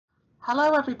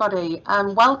Hello everybody,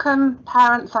 and welcome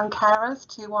parents and carers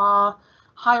to our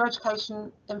Higher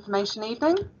Education Information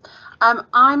Evening.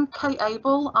 I'm Kate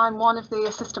Abel. I'm one of the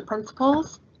assistant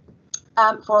principals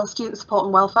for Student Support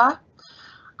and Welfare,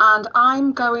 and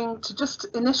I'm going to just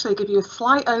initially give you a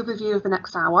slight overview of the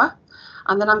next hour,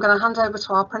 and then I'm going to hand over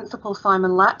to our principal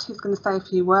Simon Lett, who's going to say a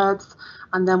few words,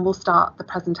 and then we'll start the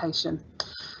presentation.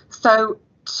 So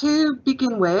to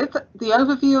begin with, the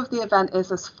overview of the event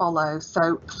is as follows.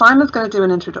 So Simon's going to do an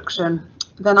introduction,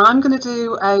 then I'm going to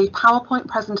do a PowerPoint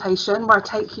presentation where I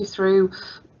take you through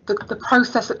the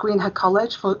process at Greenhead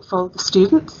College for the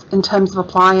students in terms of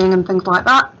applying and things like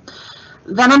that.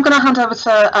 Then I'm going to hand over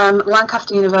to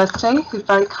Lancaster University, who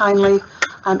very kindly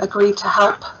agreed to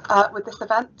help with this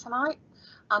event tonight.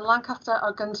 And Lancaster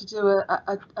are going to do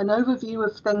an overview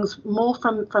of things more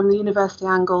from the university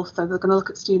angle. So they're going to look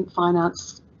at student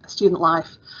finance, student life,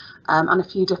 and a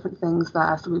few different things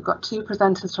there. So we've got two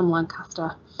presenters from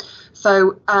Lancaster.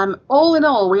 So all in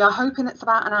all, we are hoping it's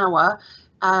about an hour.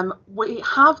 We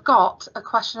have got a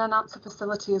question and answer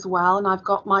facility as well. And I've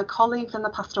got my colleagues in the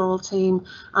pastoral team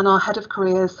and our head of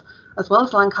careers, as well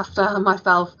as Lancaster and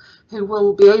myself, who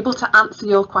will be able to answer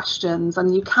your questions,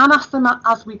 and you can ask them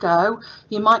as we go.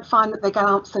 You might find that they get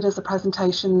answered as the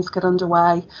presentations get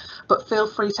underway, but feel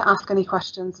free to ask any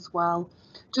questions as well.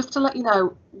 Just to let you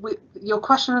know, your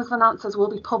questions and answers will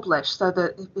be published so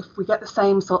that if we get the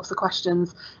same sorts of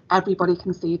questions, everybody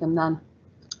can see them then.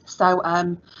 So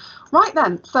right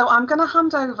then, so I'm going to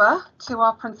hand over to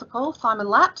our principal, Simon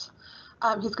Lett,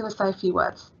 who's going to say a few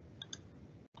words.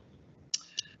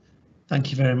 Thank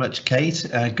you very much, Kate.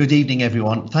 Good evening,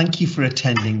 everyone. Thank you for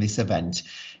attending this event.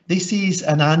 This is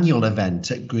an annual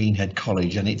event at Greenhead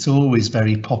College, and it's always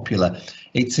very popular.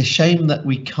 It's a shame that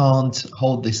we can't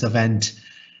hold this event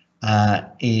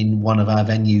in one of our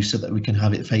venues so that we can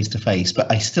have it face to face, but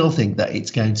I still think that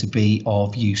it's going to be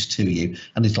of use to you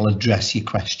and it'll address your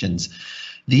questions.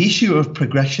 The issue of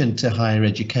progression to higher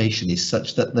education is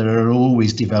such that there are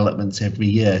always developments every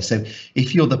year. So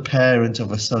if you're the parent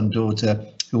of a son, daughter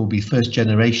who will be first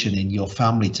generation in your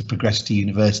family to progress to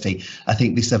university, I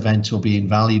think this event will be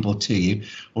invaluable to you.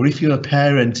 Or if you're a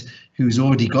parent who's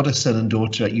already got a son and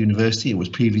daughter at university, or was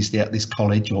previously at this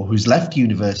college, or who's left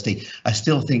university, I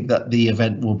still think that the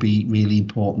event will be really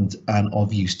important and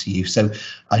of use to you. So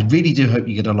I really do hope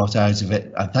you get a lot out of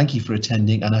it. Thank you for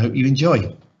attending, and I hope you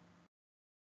enjoy.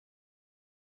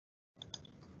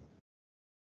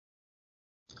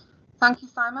 Thank you,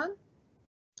 Simon.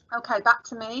 Okay, back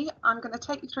to me. I'm going to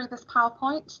take you through this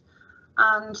PowerPoint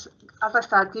and, as I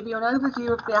said, give you an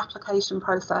overview of the application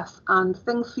process and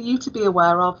things for you to be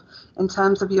aware of in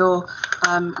terms of your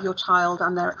child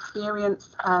and their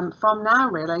experience from now,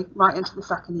 really, right into the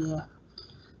second year.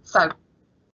 So,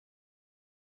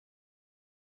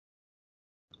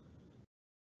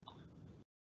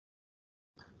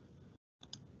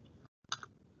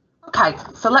 okay,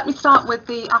 so let me start with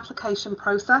the application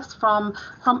process from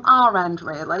our end,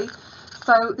 really.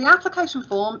 So the application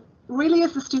form really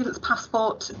is the student's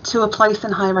passport to a place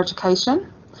in higher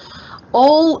education.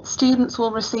 All students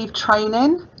will receive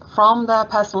training from their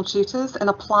personal tutors in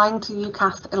applying to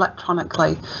UCAS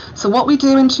electronically. So what we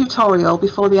do in tutorial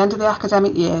before the end of the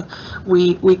academic year,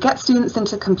 we get students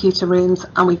into computer rooms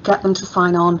and we get them to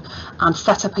sign on and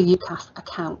set up a UCAS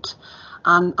account.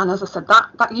 And as I said,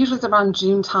 that usually is around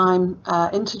June time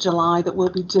into July that we'll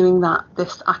be doing that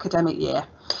this academic year.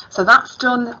 So that's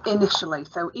done initially.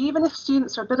 So even if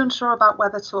students are a bit unsure about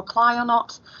whether to apply or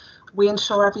not, we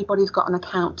ensure everybody's got an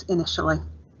account initially.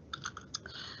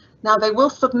 Now they will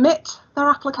submit their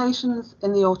applications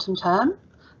in the autumn term.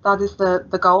 That is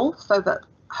the goal, so that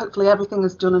hopefully everything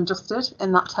is done and dusted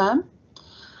in that term.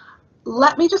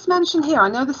 Let me just mention here, I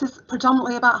know this is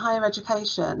predominantly about higher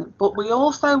education, but we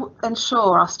also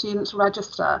ensure our students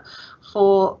register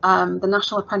for the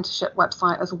National Apprenticeship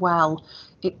website as well.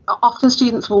 Often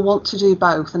students will want to do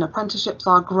both, and apprenticeships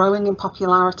are growing in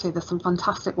popularity. There's some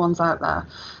fantastic ones out there.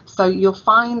 So you'll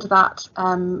find that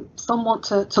some want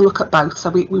to look at both.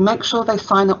 So we make sure they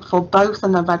sign up for both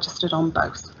and they're registered on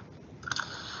both.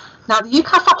 Now the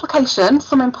UCAS application,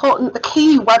 the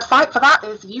key website for that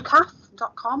is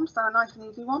UCAS.com, so a nice and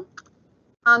easy one.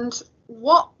 And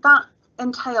what that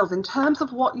entails in terms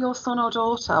of what your son or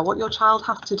daughter, what your child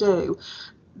has to do,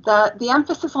 the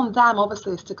emphasis on them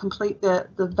obviously is to complete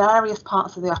the various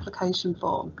parts of the application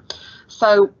form.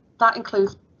 So that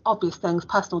includes obvious things,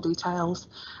 personal details,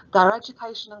 their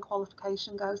education and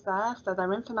qualification goes there, so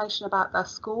their information about their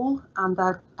school and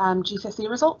their GCSE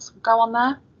results go on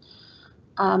there,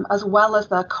 as well as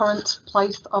their current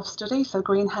place of study, so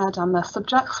Greenhead and their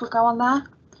subjects would go on there.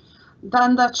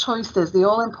 then their choices, the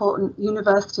all-important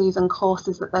universities and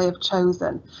courses that they have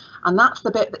chosen. And that's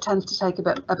the bit that tends to take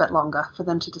a bit longer for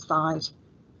them to decide.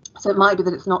 So it might be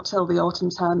that it's not till the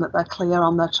autumn term that they're clear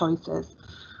on their choices.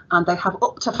 And they have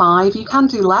up to 5. You can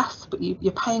do less, but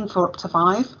you're paying for up to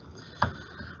 5.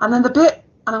 And then the bit,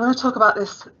 and I'm going to talk about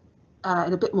this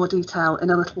in a bit more detail in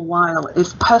a little while,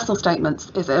 is personal statements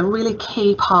is a really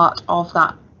key part of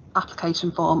that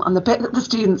application form, and the bit that the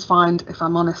students find, if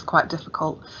I'm honest, quite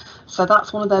difficult. So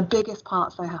that's one of their biggest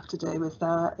parts they have to do is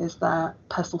their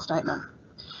personal statement.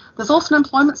 There's also an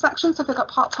employment section, so if they've got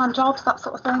part-time jobs, that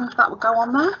sort of thing, that would go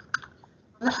on there.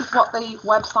 And this is what the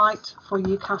website for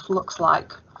UCAS looks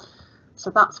like. So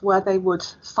that's where they would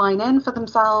sign in for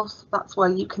themselves. That's where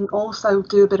you can also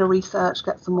do a bit of research,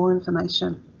 get some more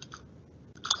information.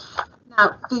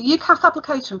 Now, the UCAS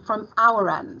application from our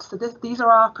end, so these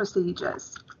are our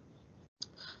procedures.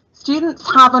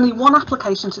 Students have only one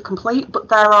application to complete, but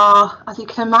there are, as you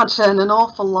can imagine, an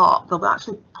awful lot. There'll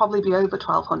actually probably be over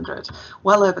 1,200,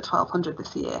 well over 1,200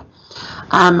 this year.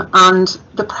 And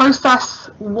the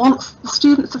process, once the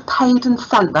students have paid and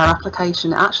sent their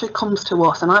application, it actually comes to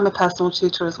us, and I'm a personal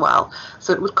tutor as well.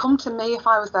 So it would come to me if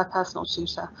I was their personal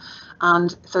tutor.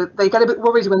 And so they get a bit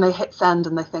worried when they hit send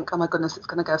and they think, oh my goodness, it's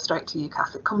going to go straight to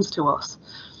UCAS. It comes to us.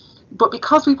 But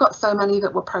because we've got so many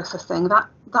that we're processing, that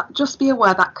just be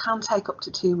aware that can take up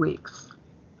to 2 weeks.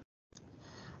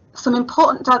 Some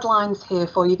important deadlines here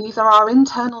for you. These are our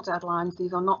internal deadlines.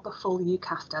 These are not the full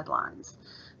UCAS deadlines.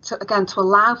 So again, to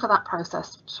allow for that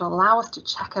process, to allow us to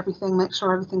check everything, make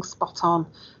sure everything's spot on,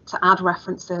 to add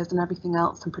references and everything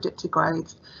else and predicted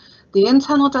grades. The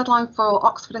internal deadline for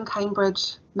Oxford and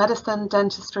Cambridge, medicine,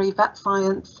 dentistry, vet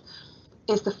science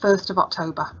is the 1st of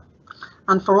October.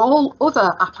 And for all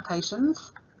other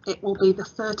applications, it will be the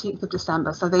 13th of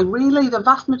December. So they really, the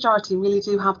vast majority really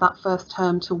do have that first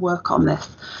term to work on this.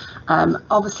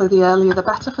 Obviously, the earlier the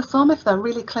better for some. If they're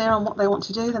really clear on what they want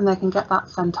to do, then they can get that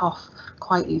sent off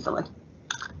quite easily.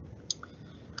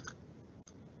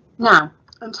 Now,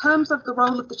 in terms of the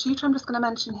role of the tutor, I'm just going to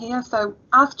mention here. So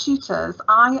as tutors,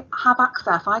 I have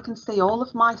access. I can see all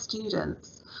of my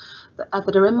students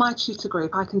that are in my tutor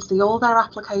group. I can see all their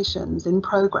applications in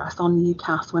progress on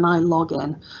UCAS when I log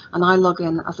in, and I log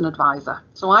in as an advisor.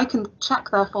 So I can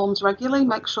check their forms regularly,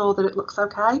 make sure that it looks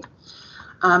okay,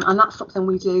 and that's something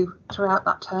we do throughout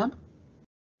that term.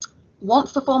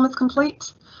 Once the form is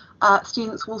complete,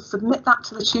 students will submit that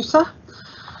to the tutor.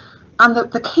 And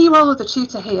the key role of the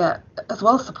tutor here, as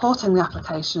well as supporting the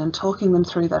application and talking them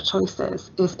through their choices,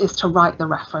 is to write the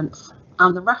reference.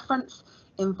 And the reference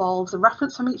involves a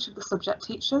reference from each of the subject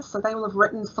teachers, so they will have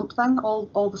written something,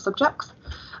 all the subjects,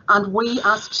 and we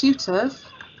as tutors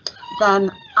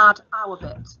then add our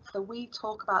bit. So we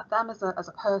talk about them as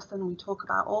a person, we talk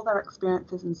about all their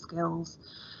experiences and skills,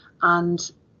 and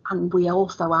we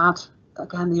also add,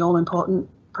 again, the all-important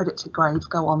predicted grades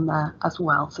go on there as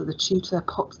well, so the tutor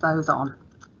puts those on.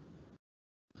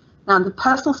 Now, the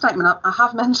personal statement, I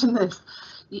have mentioned this.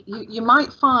 You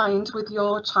might find with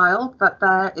your child that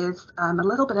there is a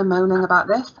little bit of moaning about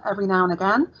this every now and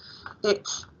again.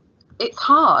 It's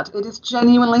hard. It is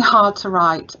genuinely hard to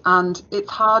write, and it's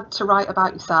hard to write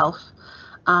about yourself.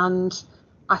 And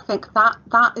I think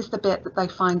that is the bit that they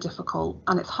find difficult.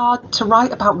 And it's hard to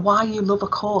write about why you love a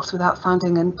course without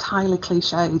sounding entirely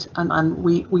cliched, and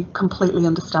we completely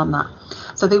understand that.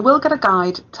 So they will get a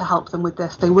guide to help them with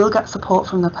this. They will get support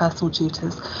from their personal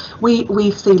tutors.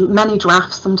 We see many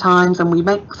drafts sometimes, and we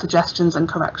make suggestions and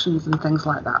corrections and things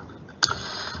like that.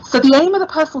 So the aim of the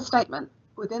personal statement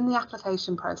within the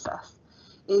application process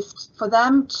is for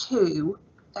them to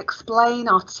explain,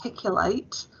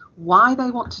 articulate why they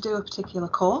want to do a particular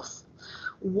course,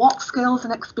 what skills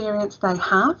and experience they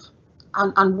have,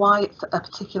 and why it's a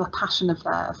particular passion of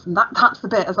theirs. And that's the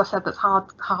bit, as I said, that's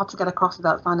hard to get across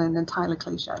without sounding entirely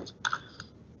cliched.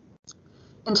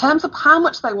 In terms of how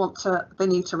much they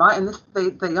need to write, and this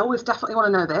they always definitely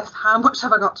want to know this, how much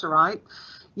have I got to write?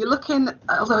 You're looking,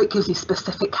 although it gives you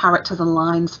specific characters and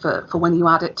lines for when you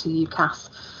add it to UCAS,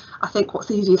 I think what's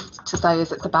easiest to say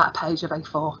is it's about a page of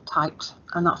A4 typed,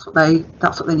 and that's what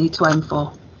they need to aim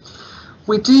for.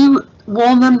 We do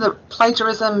warn them that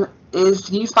plagiarism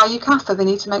is used by UCAS, so they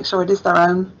need to make sure it is their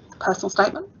own personal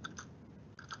statement.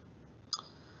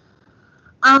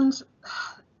 And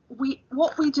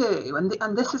what we do,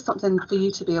 and this is something for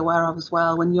you to be aware of as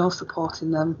well when you're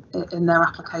supporting them in their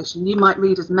application. You might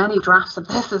read as many drafts of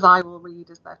this as I will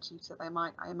read as their tutor. They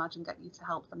might, I imagine, get you to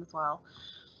help them as well.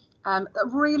 A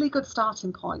really good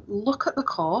starting point. Look at the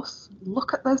course,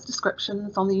 look at those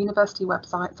descriptions on the university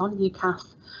websites, on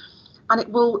UCAS,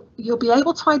 you'll be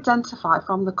able to identify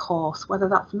from the course, whether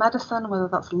that's medicine, whether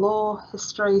that's law,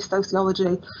 history,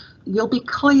 sociology, you'll be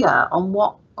clear on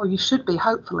what, or you should be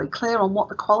hopefully clear on what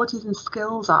the qualities and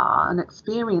skills are and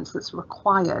experience that's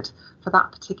required for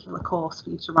that particular course for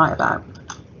you to write about.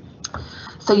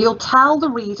 So you'll tell the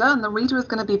reader, and the reader is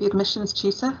going to be the admissions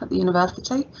tutor at the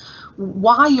university,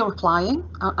 why you're applying.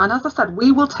 And as I said,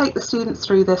 we will take the students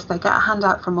through this. They get a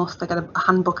handout from us, they get a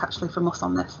handbook actually from us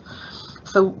on this.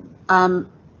 So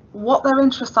what their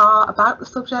interests are about the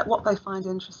subject, what they find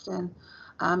interesting,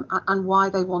 and why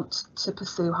they want to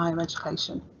pursue higher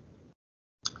education.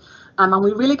 And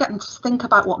we really get them to think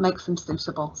about what makes them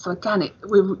suitable. So again,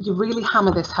 you really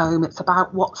hammer this home. It's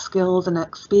about what skills and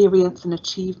experience and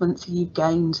achievements you've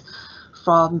gained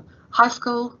from high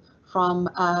school, from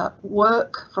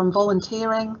work, from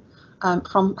volunteering,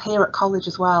 from here at college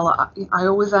as well. I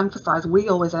always emphasise, we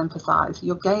always emphasise,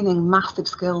 you're gaining massive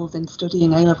skills in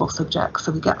studying A-level subjects,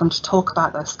 so we get them to talk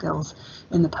about those skills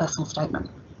in the personal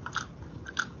statement.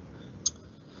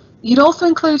 You'd also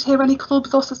include here any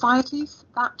clubs or societies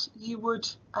that you would,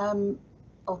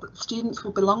 or that students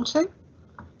will belong to,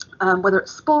 whether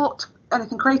it's sport,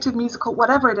 anything creative, musical,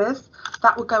 whatever it is,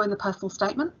 that would go in the personal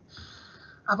statement.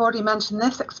 I've already mentioned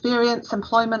this, experience,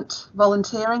 employment,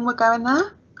 volunteering would go in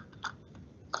there.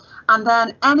 And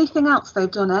then anything else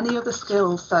they've done, any other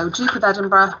skills, so Duke of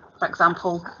Edinburgh, for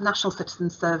example, National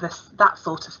Citizen Service, that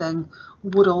sort of thing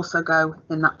would also go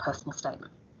in that personal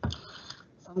statement.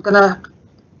 So I'm going to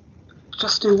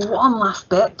just do one last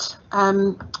bit.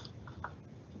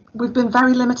 We've been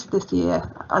very limited this year,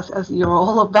 as you're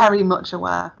all very much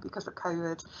aware, because of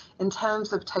COVID, in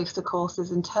terms of taster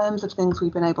courses, in terms of things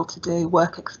we've been able to do,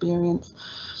 work experience,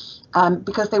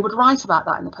 because they would write about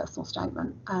that in the personal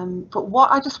statement. But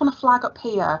what I just want to flag up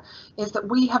here is that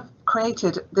we have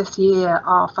created this year,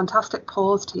 our fantastic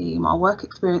PAUSE team, our work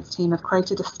experience team, have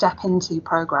created a Step Into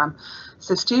programme.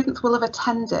 So students will have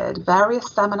attended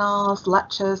various seminars,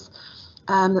 lectures,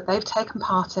 that they've taken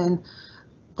part in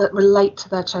that relate to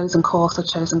their chosen course or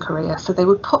chosen career. So they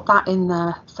would put that in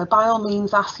there. So by all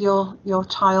means, ask your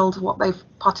child what they've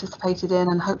participated in,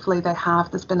 and hopefully they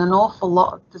have. There's been an awful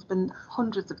lot, there's been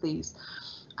hundreds of these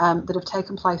that have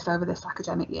taken place over this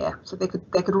academic year. So they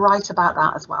could write about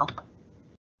that as well.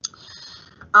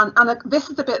 And this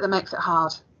is the bit that makes it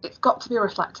hard. It's got to be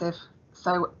reflective.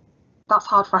 So that's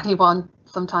hard for anyone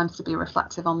sometimes to be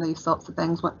reflective on these sorts of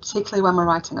things, particularly when we're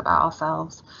writing about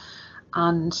ourselves.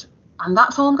 And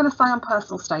that's all I'm going to say on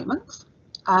personal statements.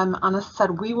 And as I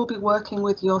said, we will be working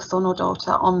with your son or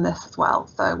daughter on this as well.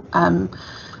 So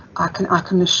I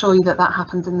can assure you that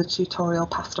happens in the tutorial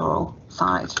pastoral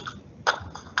side.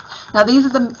 Now these are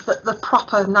the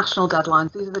proper national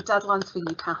deadlines. These are the deadlines for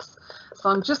UCAS. So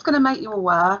I'm just going to make you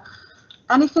aware.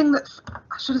 Anything that's,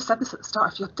 I should have said this at the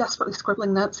start, if you're desperately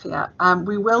scribbling notes here,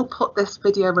 we will put this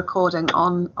video recording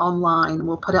online.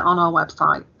 We'll put it on our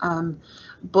website.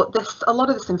 But a lot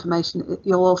of this information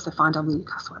you'll also find on the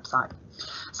UCAS website.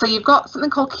 So you've got something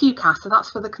called QCAS, so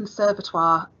that's for the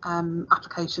conservatoire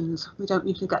applications. We don't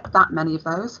usually get that many of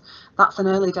those. That's an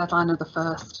early deadline of the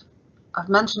 1st. I've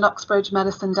mentioned Oxbridge,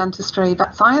 Medicine, Dentistry,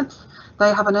 Vet Science.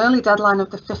 They have an early deadline of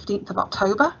the 15th of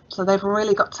October, so they've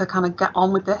really got to kind of get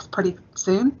on with this pretty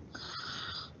soon.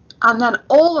 And then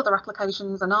all other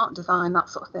applications and art design, that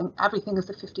sort of thing, everything is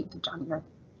the 15th of January.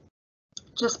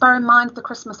 Just bear in mind the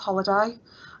Christmas holiday.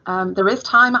 There is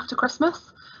time after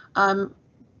Christmas,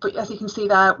 but as you can see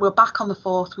there, we're back on the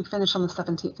 4th, we finish on the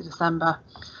 17th of December.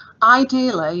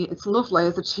 Ideally, it's lovely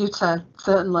as a tutor,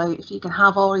 certainly, if you can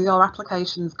have all your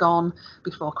applications gone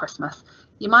before Christmas.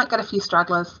 You might get a few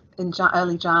stragglers in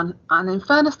early Jan, and in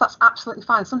fairness, that's absolutely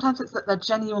fine. Sometimes it's that they're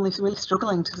genuinely really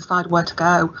struggling to decide where to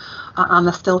go, and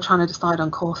they're still trying to decide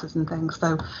on courses and things.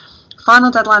 So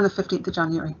final deadline the 15th of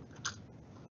January.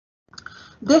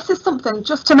 This is something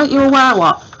just to make you aware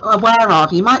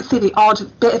of. You might see the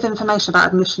odd bit of information about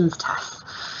admissions tests.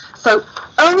 So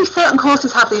only certain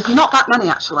courses have these, not that many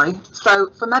actually.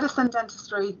 So for medicine,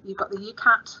 dentistry, you've got the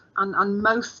UCAT, and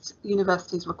most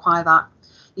universities require that.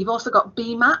 You've also got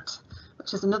BMAT,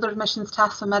 which is another admissions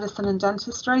test for medicine and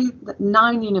dentistry,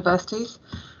 9 universities,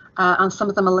 and some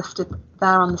of them are listed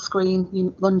there on the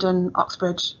screen, London,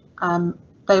 Oxbridge,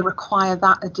 they require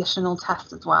that additional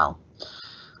test as well.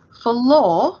 For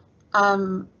law,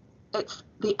 it's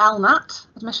the LNAT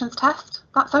admissions test.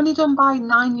 That's only done by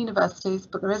 9 universities,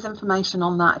 but there is information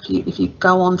on that. If you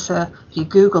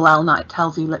Google LNAT, it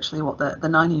tells you literally what the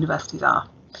 9 universities are.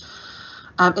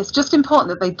 It's just important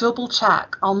that they double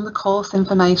check on the course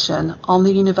information on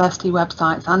the university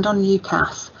websites and on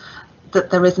UCAS that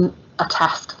there isn't a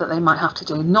test that they might have to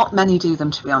do. Not many do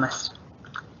them, to be honest.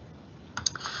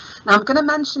 Now I'm going to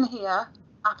mention here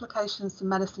applications to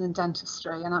medicine and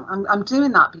dentistry, and I'm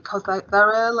doing that because they're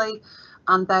early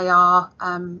and they are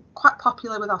quite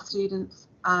popular with our students,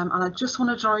 and I just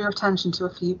want to draw your attention to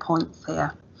a few points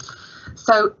here.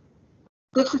 So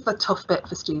this is the tough bit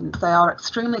for students. They are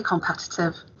extremely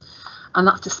competitive, and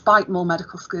that's despite more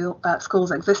medical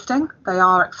schools existing. They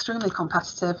are extremely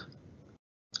competitive.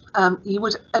 You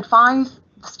would advise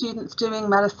the students doing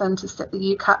medicine to sit the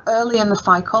UCAT early in the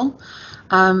cycle.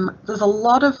 There's a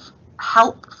lot of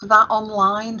help for that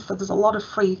online, so there's a lot of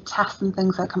free tests and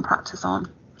things they can practice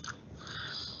on.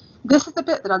 This is the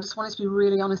bit that I just wanted to be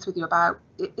really honest with you about.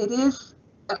 It is,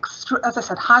 as I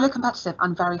said, highly competitive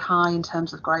and very high in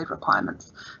terms of grade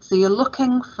requirements. So you're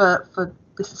looking for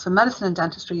this is for medicine and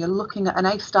dentistry, you're looking at an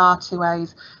A star, 2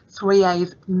 A's, 3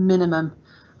 A's minimum,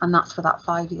 and that's for that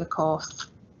 5-year course.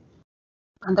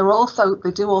 And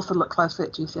they do also look closely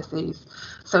at GCSEs.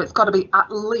 So it's got to be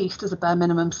at least, as a bare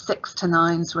minimum, 6 to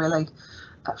 9s really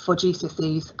for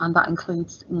GCSEs, and that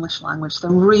includes English language. So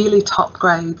really top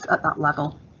grades at that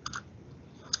level.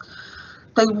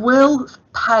 They will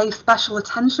pay special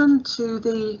attention to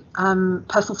the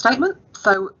personal statement.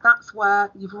 So that's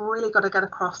where you've really got to get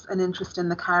across an interest in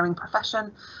the caring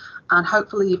profession. And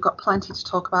hopefully you've got plenty to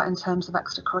talk about in terms of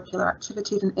extracurricular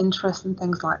activities and interests and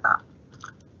things like that.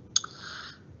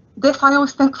 This I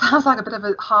always think sounds like a bit of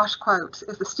a harsh quote.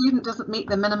 If the student doesn't meet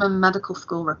the minimum medical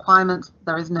school requirements,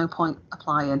 there is no point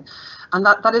applying. And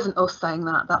that isn't us saying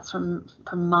that, that's from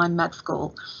my med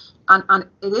school. And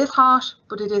it is harsh,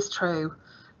 but it is true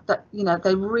that, you know,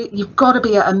 you've got to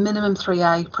be at a minimum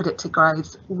 3A predicted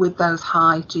grades with those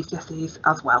high GCSEs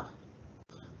as well.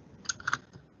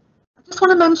 I just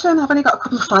want to mention, I've only got a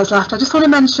couple of slides left, I just want to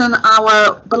mention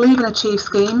our Believe and Achieve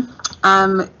scheme,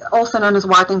 also known as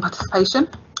widening participation.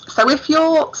 So if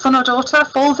your son or daughter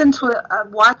falls into a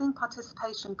widening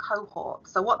participation cohort,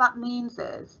 so what that means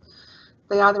is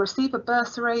they either receive a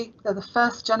bursary, they're the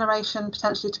first generation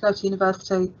potentially to go to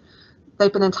university,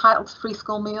 they've been entitled to free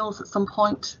school meals at some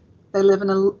point, they live in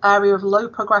an area of low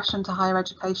progression to higher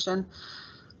education,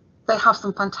 they have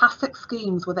some fantastic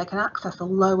schemes where they can access a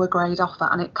lower grade offer,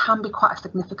 and it can be quite a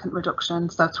significant reduction.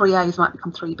 So 3A's might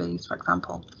become 3B's, for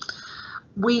example.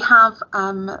 We have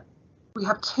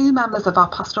 2 members of our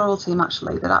pastoral team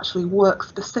that actually work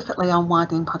specifically on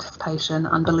widening participation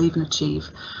and Believe and Achieve.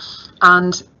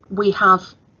 And we have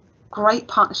great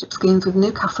partnership schemes with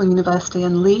Newcastle University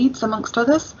and Leeds, amongst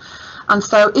others. And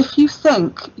so if you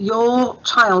think your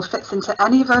child fits into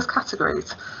any of those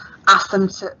categories, ask them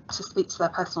to speak to their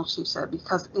personal tutor,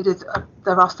 because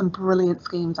there are some brilliant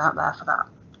schemes out there for that.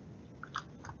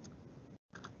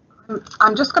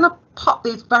 I'm just going to pop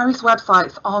these various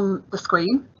websites on the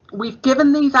screen. We've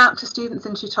given these out to students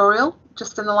in tutorial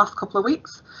just in the last couple of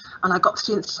weeks, and I got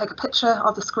students to take a picture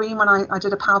of the screen when I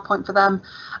did a PowerPoint for them.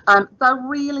 They're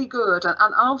really good,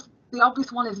 and the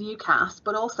obvious one is UCAS,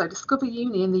 but also Discover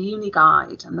Uni and the Uni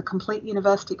Guide and the Complete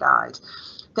University Guide.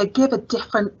 They give a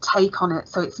different take on it,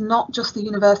 so it's not just the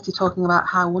university talking about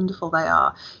how wonderful they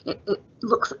are. It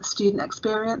looks at the student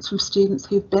experience from students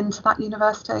who've been to that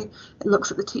university. It looks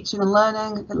at the teaching and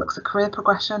learning. It looks at career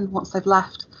progression once they've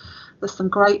left. There's some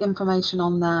great information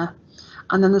on there.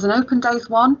 And then there's an Open Days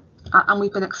one, and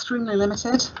we've been extremely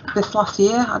limited this last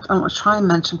year. I don't want to try and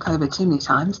mention COVID too many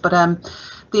times, but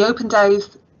the Open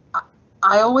Days,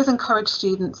 I always encourage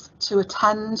students to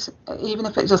attend, even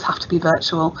if it does have to be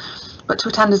virtual, but to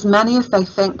attend as many as they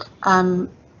think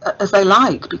as they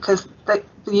like, because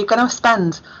you're going to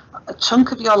spend a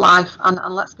chunk of your life, and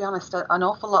let's be honest, an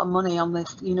awful lot of money on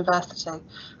this university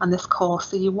and this course.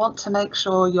 So you want to make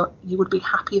sure you would be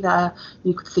happy there,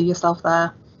 you could see yourself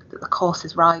there, that the course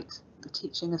is right, the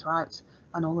teaching is right,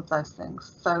 and all of those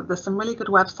things. So there's some really good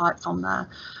websites on there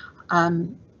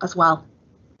as well.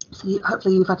 So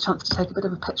hopefully you've had a chance to take a bit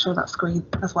of a picture of that screen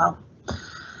as well.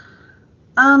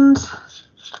 And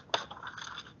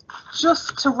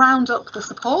just to round up the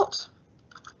support,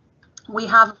 we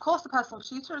have, of course, the personal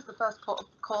tutor as the first port of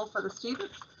call for the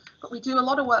students, but we do a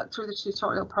lot of work through the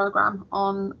tutorial programme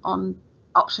on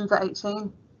options at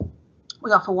 18.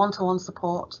 We offer one-to-one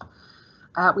support.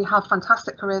 We have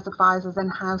fantastic careers advisors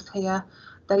in-house here.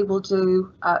 They will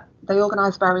do, they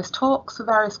organise various talks for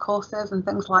various courses and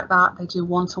things like that. They do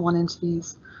one-to-one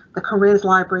interviews. The careers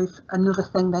library is another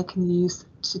thing they can use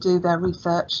to do their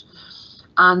research,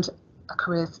 and a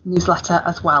careers newsletter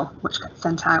as well, which gets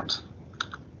sent out.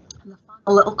 And the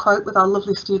final little quote with our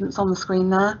lovely students on the screen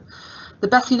there. The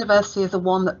best university is the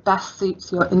one that best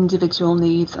suits your individual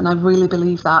needs, and I really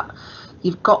believe that.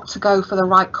 You've got to go for the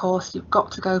right course, you've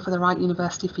got to go for the right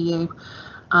university for you,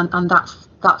 and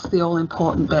that's the all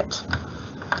important bit.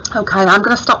 Okay, I'm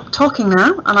going to stop talking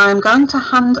now and I'm going to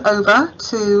hand over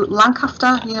to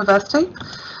Lancaster University.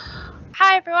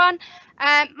 Hi everyone,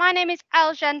 my name is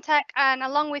Elle Gentek, and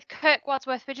along with Kirk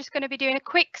Wadsworth, we're just going to be doing a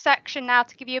quick section now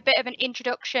to give you a bit of an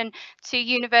introduction to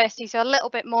university, so a little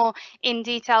bit more in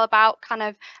detail about kind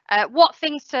of what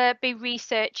things to be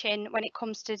researching when it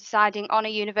comes to deciding on a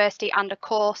university and a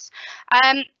course.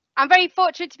 I'm very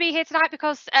fortunate to be here tonight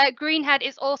because Greenhead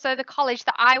is also the college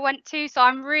that I went to, so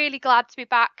I'm really glad to be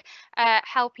back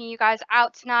helping you guys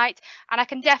out tonight. And I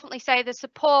can definitely say the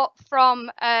support from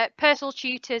personal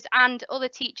tutors and other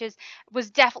teachers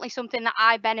was definitely something that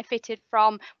I benefited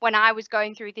from when I was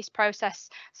going through this process.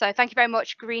 So thank you very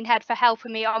much, Greenhead, for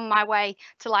helping me on my way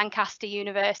to Lancaster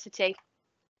University.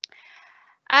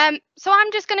 So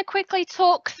I'm just going to quickly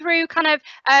talk through kind of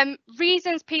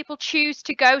reasons people choose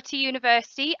to go to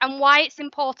university and why it's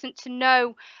important to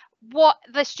know what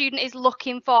the student is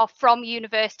looking for from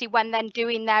university when then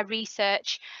doing their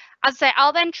research. As I say,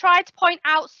 I'll then try to point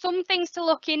out some things to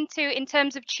look into in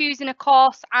terms of choosing a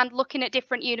course and looking at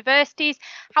different universities.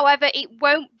 However, it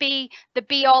won't be the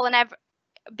be all and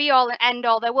end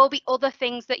all. There will be other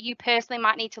things that you personally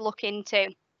might need to look into.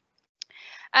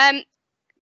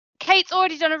 Kate's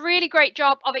already done a really great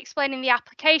job of explaining the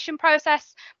application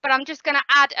process, but I'm just going to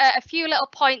add a few little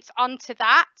points onto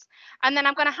that. And then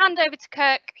I'm going to hand over to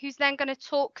Kirk, who's then going to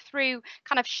talk through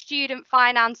kind of student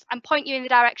finance and point you in the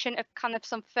direction of kind of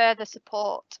some further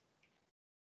support.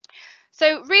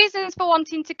 So reasons for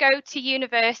wanting to go to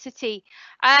university.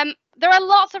 There are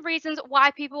lots of reasons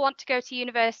why people want to go to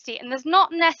university, and there's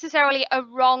not necessarily a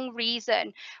wrong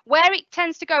reason. Where it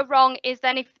tends to go wrong is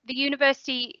then if the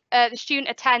university the student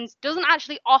attends doesn't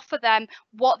actually offer them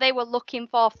what they were looking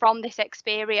for from this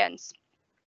experience.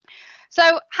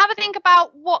 So have a think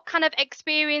about what kind of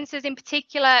experiences in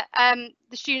particular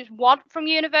the students want from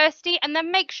university, and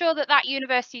then make sure that that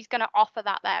university is going to offer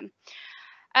that them.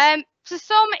 For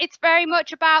some, it's very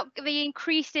much about the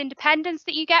increased independence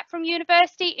that you get from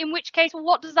university, in which case, well,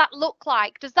 what does that look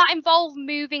like? Does that involve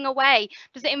moving away?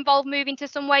 Does it involve moving to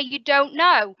somewhere you don't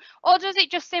know? Or does it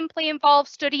just simply involve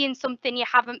studying something you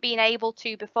haven't been able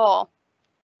to before?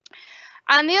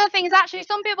 And the other thing is actually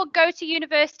some people go to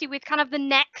university with kind of the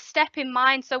next step in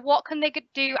mind. So what can they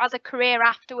do as a career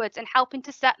afterwards and helping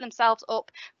to set themselves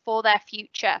up for their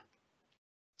future?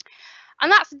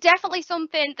 And that's definitely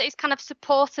something that is kind of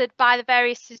supported by the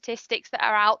various statistics that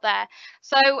are out there.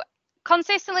 So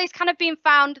consistently it's kind of been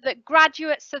found that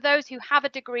graduates, so those who have a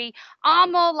degree, are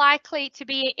more likely to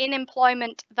be in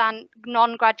employment than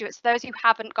non-graduates, those who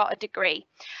haven't got a degree.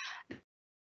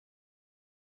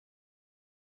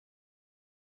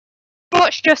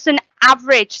 Much just an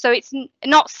average, so it's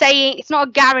not saying, it's not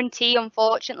a guarantee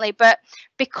unfortunately, but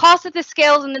because of the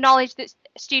skills and the knowledge that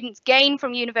students gain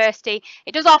from university,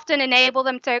 it does often enable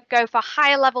them to go for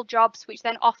higher level jobs, which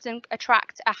then often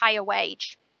attract a higher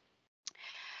wage.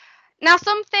 Now,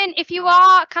 something, if you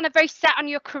are kind of very set on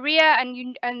your career and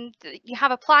you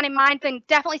have a plan in mind, then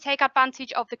definitely take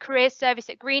advantage of the careers service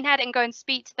at Greenhead and go and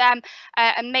speak to them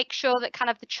and make sure that kind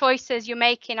of the choices you're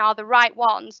making are the right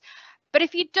ones. But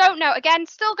if you don't know, again,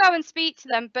 still go and speak to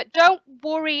them, but don't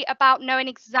worry about knowing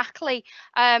exactly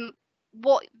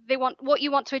what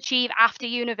you want to achieve after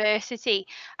university.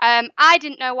 I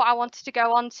didn't know what I wanted to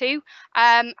go on to,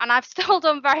 and I've still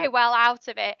done very well out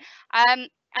of it. And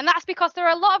that's because there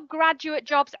are a lot of graduate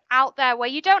jobs out there where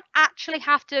you don't actually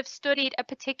have to have studied a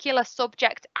particular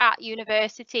subject at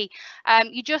university.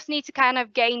 You just need to kind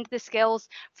of gain the skills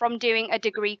from doing a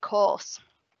degree course.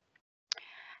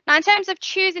 Now, in terms of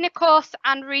choosing a course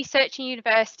and researching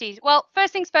universities, well,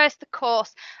 first things first, the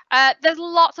course. There's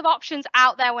lots of options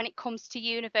out there when it comes to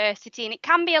university, and it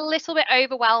can be a little bit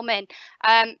overwhelming.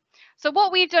 So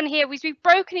what we've done here is we've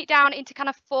broken it down into kind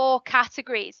of 4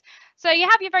 categories. So you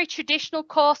have your very traditional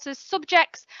courses,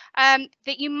 subjects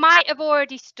that you might have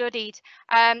already studied.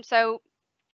 So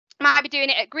might be doing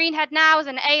it at Greenhead now as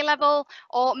an A level,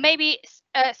 or maybe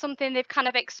something they've kind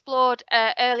of explored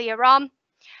earlier on.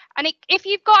 And if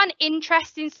you've got an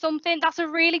interest in something, that's a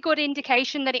really good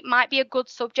indication that it might be a good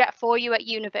subject for you at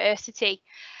university.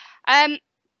 The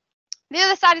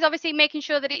other side is obviously making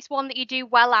sure that it's one that you do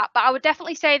well at, but I would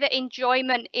definitely say that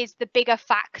enjoyment is the bigger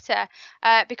factor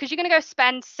because you're going to go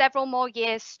spend several more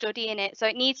years studying it. So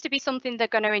it needs to be something they're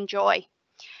going to enjoy.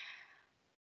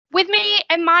 With me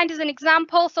in mind as an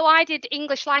example, so I did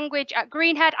English language at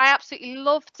Greenhead. I absolutely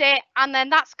loved it. And then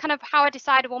that's kind of how I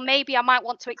decided, well, maybe I might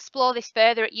want to explore this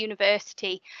further at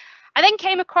university. I then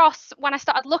came across, when I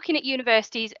started looking at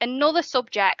universities, another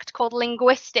subject called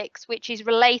linguistics, which is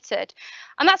related.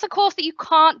 And that's a course that you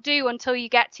can't do until you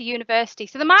get to university.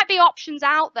 So there might be options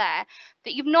out there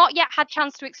that you've not yet had a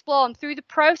chance to explore. And through the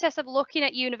process of looking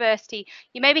at university,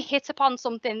 you maybe hit upon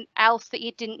something else that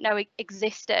you didn't know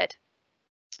existed.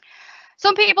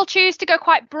 Some people choose to go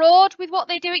quite broad with what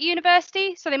they do at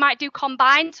university, so they might do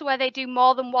combined, so where they do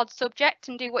more than one subject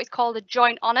and do what is called a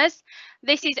joint honours.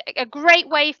 This is a great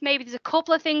way if maybe there's a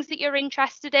couple of things that you're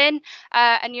interested in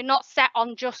and you're not set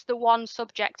on just the one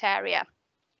subject area.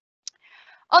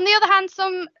 On the other hand,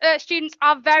 some students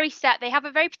are very set. They have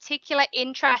a very particular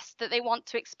interest that they want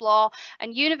to explore,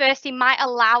 and university might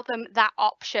allow them that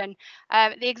option.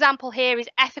 The example here is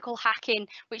ethical hacking,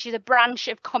 which is a branch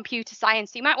of computer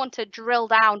science. So you might want to drill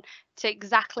down to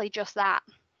exactly just that.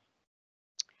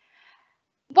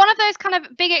 One of those kind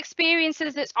of big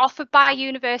experiences that's offered by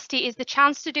university is the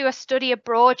chance to do a study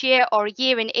abroad year or a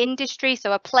year in industry,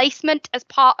 so a placement as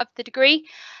part of the degree.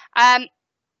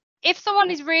 If someone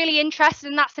is really interested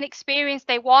and that's an experience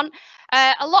they want,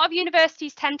 a lot of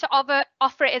universities tend to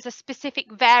offer it as a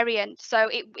specific variant. So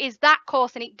it is that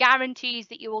course and it guarantees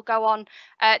that you will go on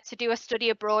to do a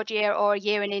study abroad year or a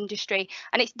year in industry.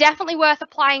 And it's definitely worth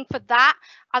applying for that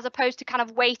as opposed to kind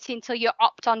of waiting until you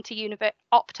opt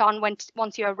on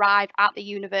once you arrive at the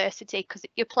university, because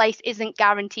your place isn't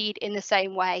guaranteed in the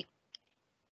same way.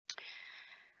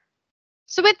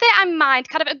 So with that in mind,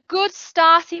 kind of a good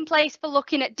starting place for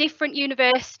looking at different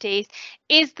universities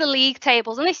is the league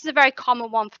tables. And this is a very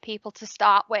common one for people to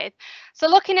start with. So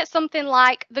looking at something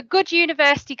like the Good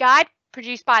University Guide,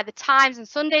 produced by the Times and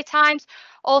Sunday Times,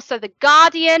 also the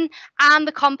Guardian and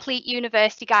the Complete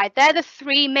University Guide. They're the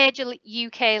three major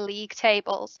UK league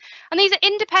tables. And these are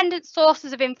independent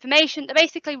sources of information that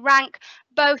basically rank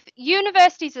both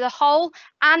universities as a whole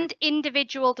and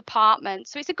individual departments.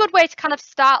 So it's a good way to kind of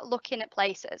start looking at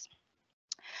places.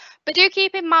 But do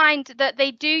keep in mind that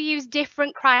they do use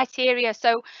different criteria.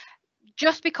 So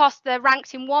just because they're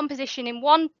ranked in one position in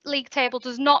one league table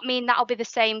does not mean that'll be the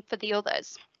same for the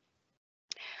others.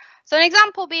 So an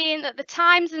example being that the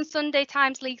Times and Sunday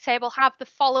Times league table have the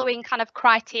following kind of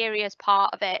criteria as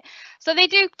part of it. So they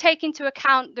do take into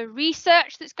account the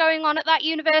research that's going on at that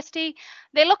university.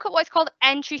 They look at what's called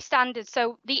entry standards,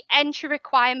 so the entry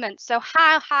requirements. So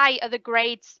how high are the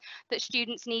grades that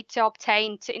students need to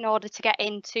obtain in order to get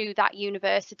into that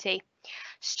university.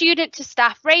 Student to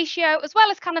staff ratio, as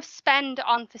well as kind of spend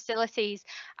on facilities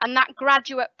and that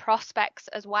graduate prospects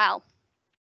as well.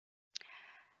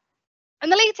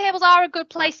 And the league tables are a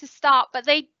good place to start, but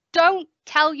they don't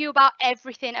tell you about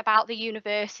everything about the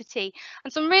university.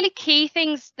 And some really key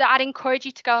things that I'd encourage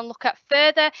you to go and look at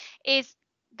further is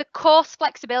the course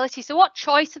flexibility. So what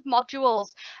choice of modules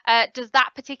does that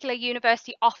particular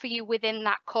university offer you within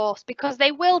that course? Because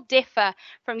they will differ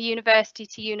from university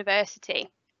to university.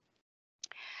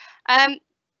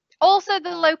 Also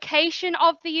the location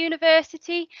of the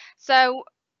university. So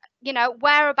you know,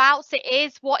 whereabouts it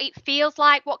is, what it feels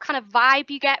like, what kind of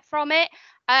vibe you get from it.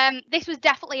 This was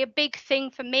definitely a big thing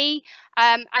for me.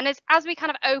 And as we kind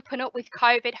of open up with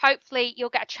COVID, hopefully you'll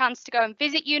get a chance to go and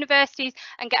visit universities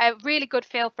and get a really good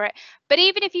feel for it. But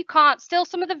even if you can't, still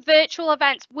some of the virtual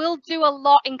events will do a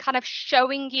lot in kind of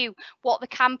showing you what the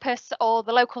campus or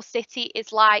the local city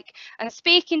is like. And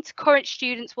speaking to current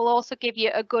students will also give you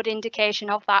a good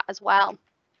indication of that as well.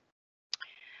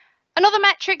 Another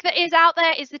metric that is out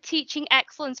there is the Teaching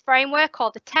Excellence Framework, or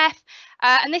the TEF,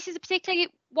 and this is a particularly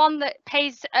one that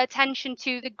pays attention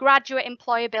to the graduate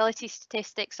employability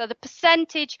statistics, so the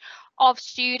percentage of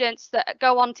students that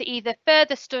go on to either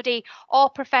further study or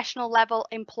professional level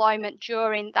employment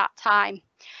during that time.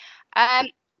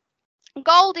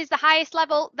 Gold is the highest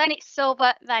level, then it's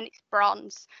silver, then it's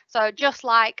bronze, so just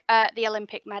like the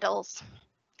Olympic medals.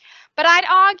 But I'd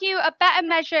argue a better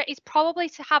measure is probably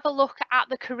to have a look at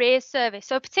the careers service.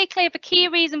 So particularly if a key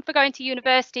reason for going to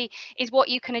university is what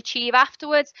you can achieve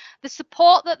afterwards, the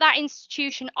support that that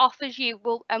institution offers you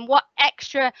and what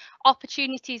extra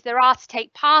opportunities there are to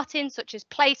take part in, such as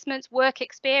placements, work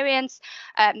experience,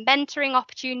 mentoring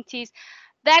opportunities,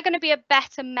 they're going to be a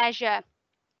better measure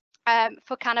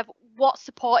for kind of what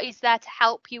support is there to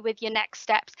help you with your next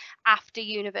steps after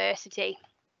university.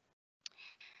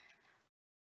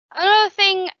 Another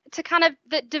thing to kind of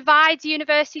that divides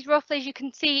universities roughly, as you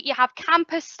can see, you have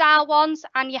campus style ones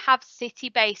and you have city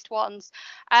based ones.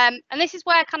 And this is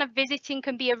where kind of visiting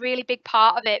can be a really big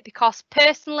part of it, because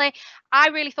personally, I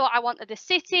really thought I wanted a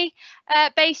city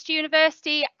based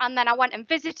university, and then I went and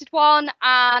visited one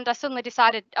and I suddenly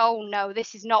decided, oh no,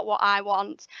 this is not what I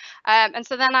want. And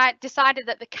so then I decided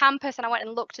that the campus, and I went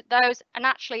and looked at those, and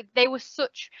actually they were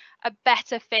such a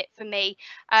better fit for me.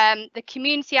 The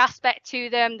community aspect to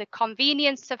them, the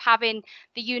convenience of having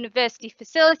the university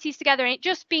facilities together, and it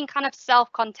just being kind of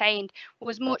self-contained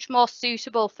was much more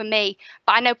suitable for me.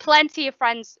 But I know plenty of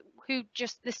friends who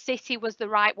just the city was the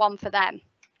right one for them.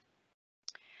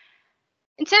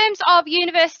 In terms of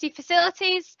university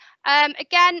facilities,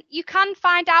 again, you can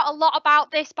find out a lot about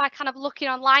this by kind of looking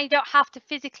online. You don't have to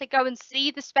physically go and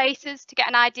see the spaces to get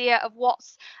an idea of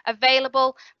what's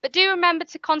available. But do remember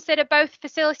to consider both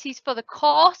facilities for the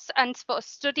course and for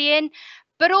studying,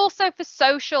 but also for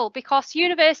social, because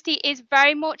university is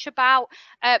very much about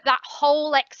that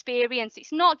whole experience.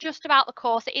 It's not just about the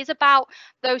course, it is about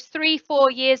those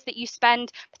 3-4 years that you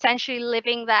spend potentially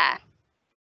living there.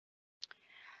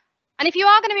 And if you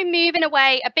are going to be moving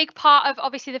away, a big part of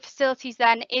obviously the facilities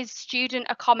then is student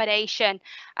accommodation.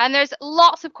 And there's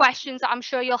lots of questions that I'm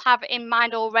sure you'll have in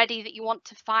mind already that you want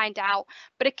to find out.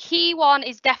 But a key one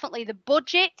is definitely the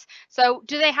budget. So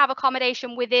do they have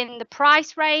accommodation within the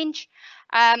price range?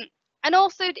 And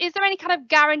also, is there any kind of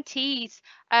guarantees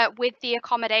with the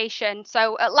accommodation?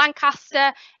 So at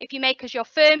Lancaster, if you make us your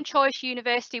firm choice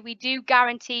university, we do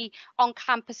guarantee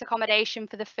on-campus accommodation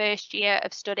for the first year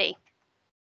of study.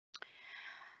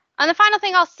 And the final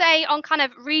thing I'll say on kind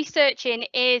of researching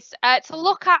is to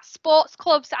look at sports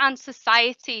clubs and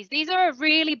societies. These are a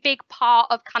really big part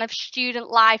of kind of student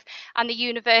life and the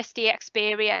university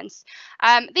experience.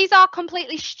 These are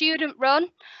completely student run.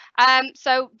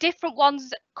 So different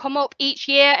ones come up each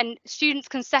year and students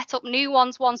can set up new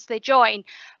ones once they join.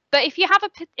 But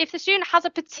if the student has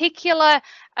a particular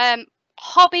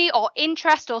hobby or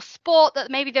interest or sport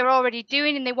that maybe they're already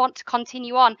doing and they want to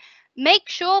continue on, make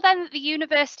sure then that the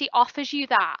university offers you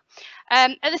that.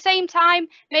 At the same time,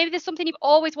 maybe there's something you've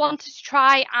always wanted to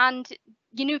try and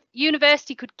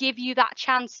university could give you that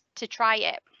chance to try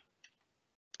it.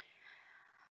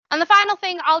 And the final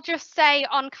thing I'll just say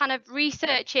on kind of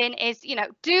researching is,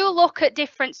 do look at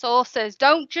different sources.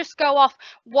 Don't just go off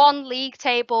one league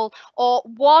table or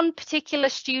one particular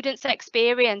student's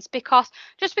experience, because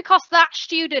just because that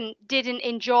student didn't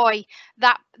enjoy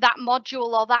that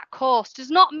module or that course does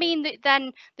not mean that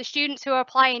then the students who are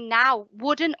applying now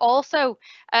wouldn't also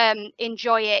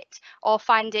enjoy it or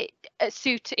find it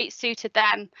suited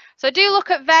them. So do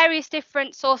look at various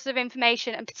different sources of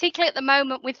information, and particularly at the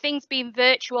moment with things being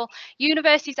virtual,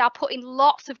 universities are putting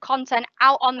lots of content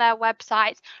out on their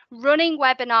websites, running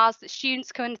webinars that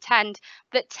students can attend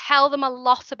that tell them a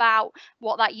lot about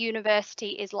what that university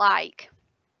is like.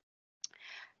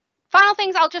 Final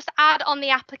things I'll just add on the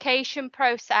application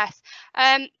process.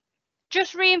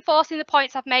 Just reinforcing the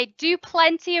points I've made, do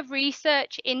plenty of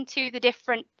research into the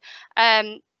different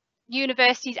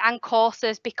universities and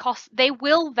courses, because they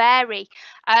will vary.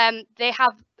 They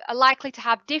are likely to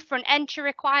have different entry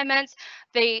requirements.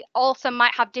 They also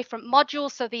might have different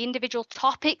modules, so the individual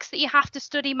topics that you have to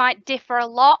study might differ a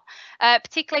lot.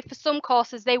 Particularly for some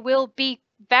courses, they will be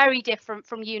very different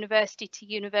from university to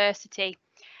university.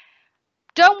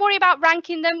 Don't worry about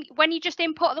ranking them. When you just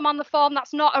input them on the form,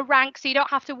 that's not a rank, so you don't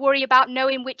have to worry about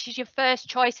knowing which is your first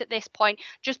choice at this point.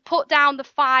 Just put down the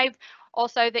 5 or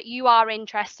so that you are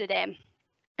interested in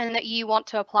and that you want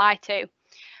to apply to.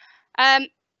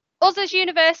 Us as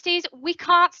universities, we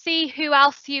can't see who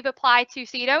else you've applied to,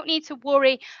 so you don't need to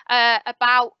worry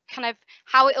about kind of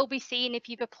how it'll be seen if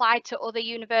you've applied to other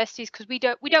universities, because we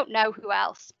don't know who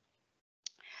else.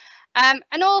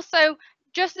 And also,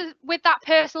 just as with that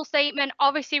personal statement,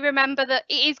 obviously remember that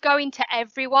it is going to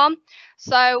everyone.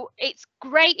 So it's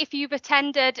great if you've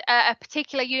attended a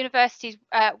particular university's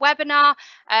webinar,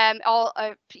 or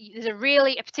there's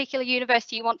a particular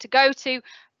university you want to go to,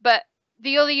 but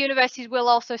the other universities will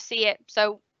also see it.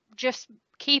 So just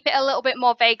keep it a little bit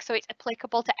more vague so it's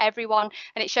applicable to everyone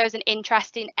and it shows an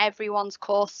interest in everyone's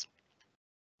course.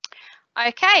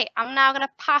 Okay, I'm now going to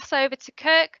pass over to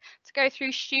Kirk to go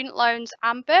through student loans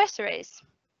and bursaries.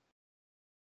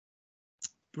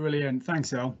 Brilliant,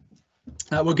 thanks, Elle.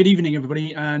 Well, good evening,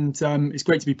 everybody, and it's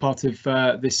great to be part of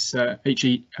this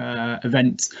HE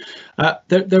event.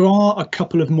 There are a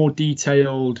couple of more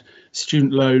detailed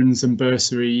student loans and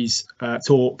bursaries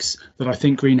talks that I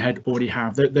think Greenhead already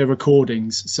have. They're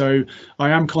recordings. So I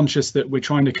am conscious that we're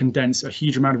trying to condense a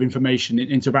huge amount of information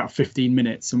into about 15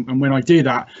 minutes. And when I do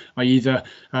that, I either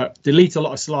delete a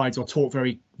lot of slides or talk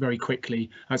very quickly.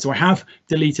 So I have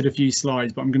deleted a few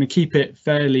slides, but I'm going to keep it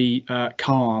fairly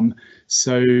calm.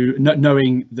 So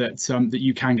knowing that that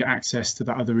you can get access to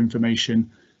that other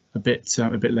information a bit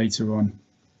later on.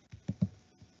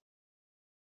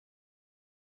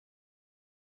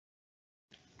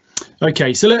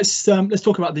 Okay, so let's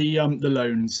talk about the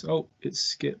loans. Oh, it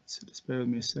skipped. Just bear with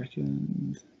me a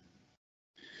second.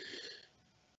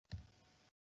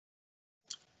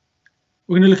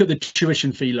 We're going to look at the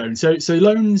tuition fee loan. So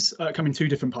loans come in two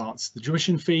different parts: the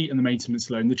tuition fee and the maintenance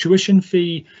loan. The tuition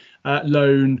fee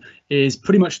loan is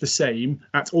pretty much the same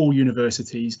at all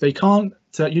universities. They can't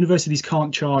universities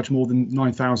can't charge more than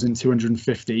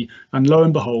 $9,250, and lo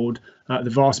and behold, the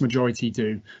vast majority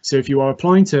do. So if you are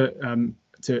applying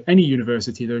to any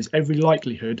university, there is every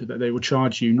likelihood that they will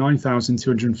charge you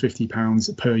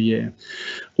 £9,250 per year.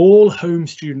 All home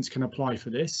students can apply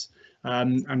for this.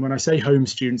 And when I say home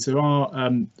students, there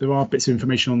are bits of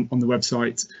information on the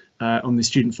website, on the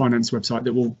Student Finance website,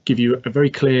 that will give you a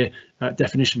very clear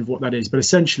definition of what that is. But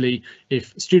essentially,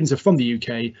 if students are from the UK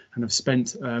and have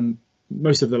spent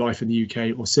most of their life in the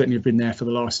UK, or certainly have been there for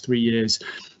the last 3 years,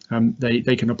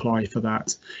 they can apply for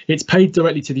that. It's paid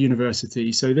directly to the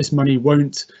university, so this money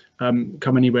won't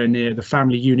come anywhere near the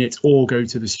family unit or go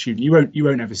to the student. You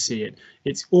won't ever see it.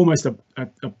 It's almost a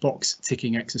box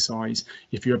ticking exercise.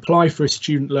 If you apply for a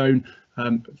student loan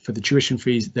for the tuition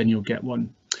fees, then you'll get one.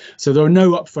 So there are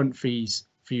no upfront fees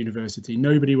for university.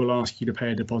 Nobody will ask you to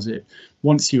pay a deposit.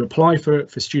 Once you apply for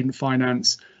student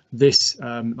finance, this,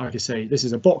 like I say, this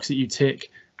is a box that you tick,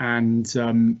 and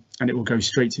it will go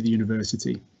straight to the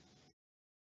university.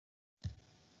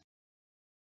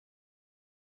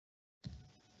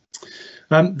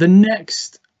 The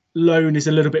next loan is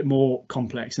a little bit more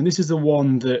complex, and this is the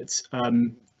one that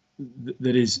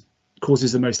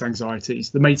causes the most anxieties.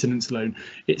 The maintenance loan.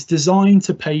 It's designed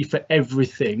to pay for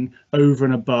everything over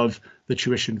and above the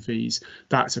tuition fees.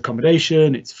 That's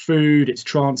accommodation, it's food, it's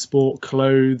transport,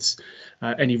 clothes,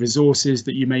 any resources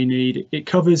that you may need. It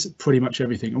covers pretty much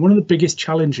everything. And one of the biggest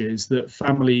challenges that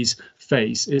families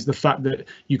face is the fact that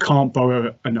you can't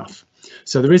borrow enough.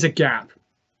 So there is a gap.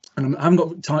 And I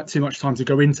haven't got too much time to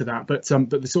go into that, but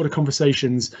the sort of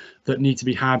conversations that need to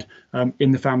be had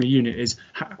in the family unit is,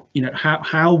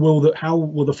 how will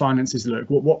the finances look?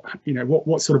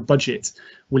 What sort of budget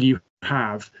will you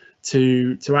have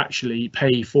to actually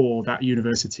pay for that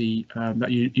university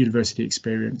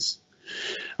experience?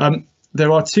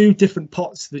 There are two different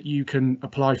pots that you can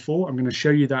apply for. I'm going to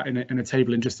show you that in a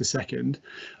table in just a second.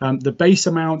 The base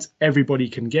amount everybody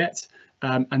can get.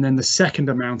 And then the second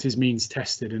amount is means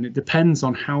tested, and it depends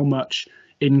on how much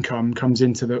income comes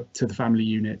into the family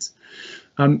unit.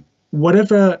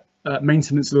 Whatever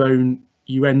maintenance loan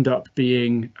you end up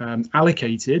being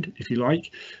allocated, if you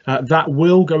like, that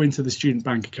will go into the student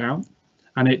bank account,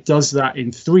 and it does that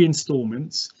in 3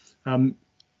 instalments,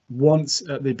 once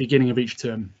at the beginning of each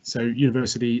term. So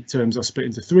university terms are split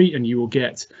into 3, and you will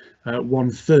get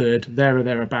 1/3 there or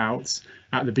thereabouts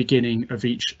at the beginning of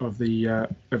each of the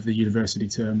university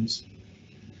terms.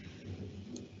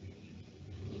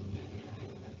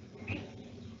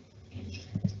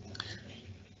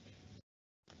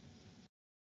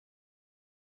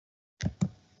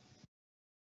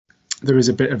 There is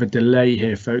a bit of a delay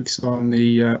here, folks, on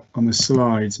the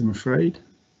slides, I'm afraid.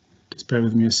 Just bear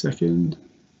with me a second.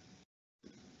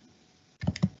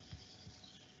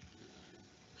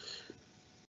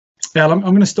 Yeah, I'm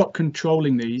going to stop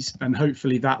controlling these, and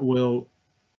hopefully that will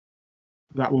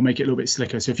make it a little bit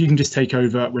slicker. So if you can just take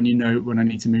over when you know when I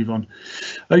need to move on.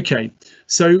 Okay,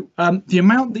 so the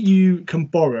amount that you can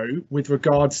borrow with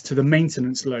regards to the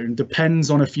maintenance loan depends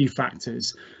on a few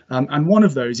factors, and one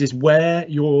of those is where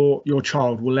your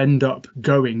child will end up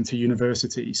going to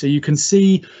university. So you can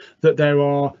see that there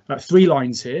are 3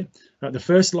 lines here. The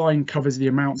first line covers the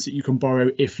amounts that you can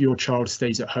borrow if your child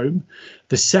stays at home.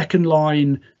 The second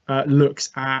line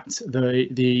looks at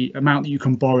the amount that you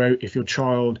can borrow if your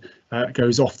child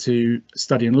goes off to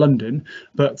study in London.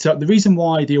 But the reason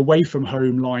why the away from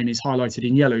home line is highlighted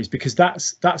in yellow is because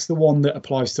that's the one that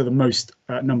applies to the most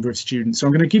number of students. So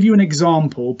I'm going to give you an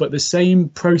example, but the same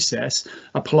process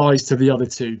applies to the other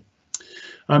 2.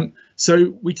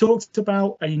 So we talked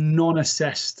about a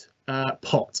non-assessed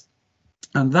pot,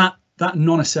 and that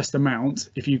non-assessed amount,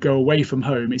 if you go away from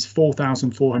home, is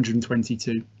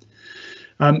 4,422.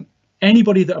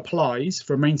 Anybody that applies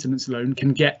for a maintenance loan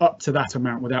can get up to that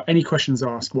amount without any questions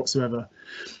asked whatsoever.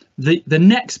 The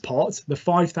next pot, the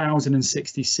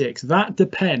 5,066, that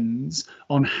depends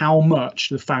on how much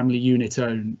the family unit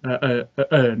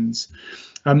earns.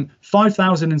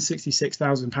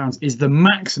 £5,066,000 is the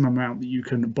maximum amount that you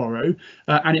can borrow,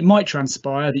 and it might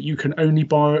transpire that you can only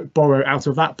borrow out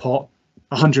of that pot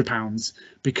 £100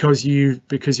 because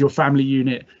your family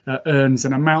unit earns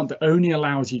an amount that only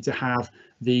allows you to have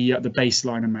the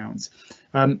baseline amount.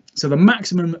 So the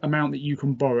maximum amount that you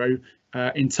can borrow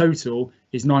in total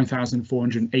is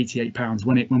 £9,488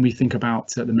 when we think about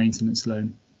the maintenance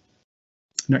loan.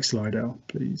 Next slide, Elle,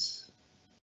 please.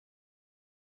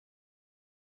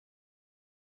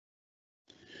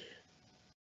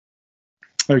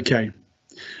 Okay.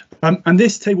 And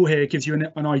this table here gives you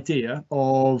an idea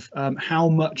of how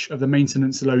much of the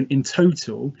maintenance loan in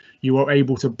total you are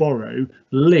able to borrow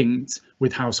linked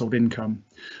with household income.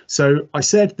 So I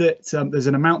said that there's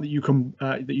an amount that you can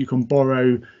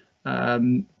borrow.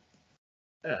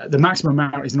 The maximum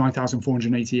amount is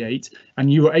 9,488,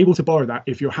 and you are able to borrow that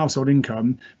if your household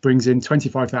income brings in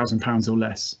 £25,000 or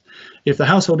less. If the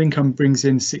household income brings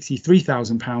in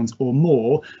 £63,000 or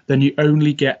more, then you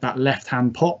only get that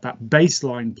left-hand pot, that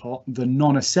baseline pot, the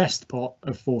non-assessed pot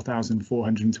of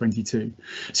 4,422.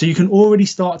 So you can already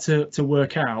start to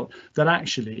work out that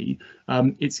actually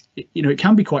it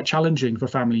can be quite challenging for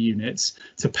family units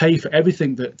to pay for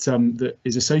everything that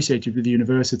is associated with the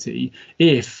university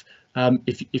if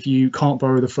you can't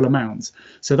borrow the full amount.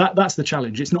 So that's the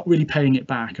challenge. It's not really paying it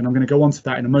back, and I'm going to go on to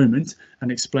that in a moment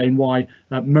and explain why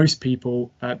most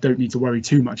people don't need to worry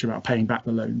too much about paying back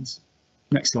the loans.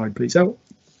 Next slide, please.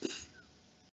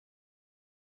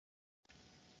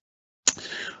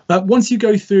 Once you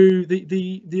go through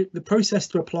the process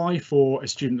to apply for a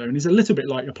student loan is a little bit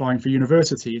like applying for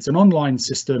university. It's an online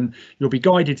system. You'll be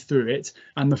guided through it,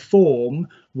 and the form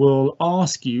will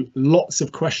ask you lots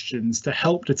of questions to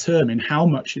help determine how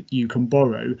much you can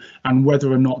borrow and whether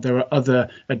or not there are other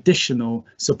additional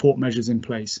support measures in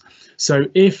place. So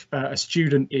if a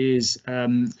student is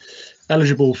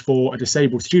eligible for a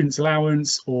disabled student's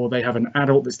allowance, or they have an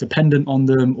adult that's dependent on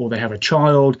them, or they have a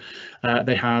child,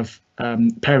 they have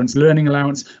parents' learning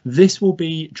allowance, this will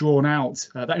be drawn out,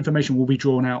 that information will be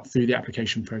drawn out through the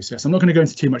application process. I'm not going to go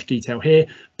into too much detail here,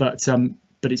 but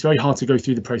it's very hard to go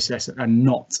through the process and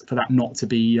not to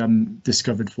be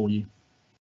discovered for you.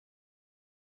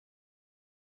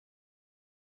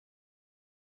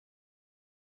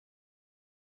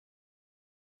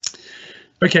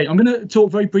 Okay, I'm going to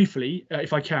talk very briefly,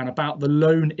 if I can, about the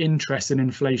loan interest and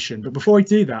inflation. But before I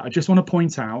do that, I just want to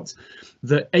point out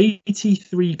that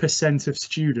 83% of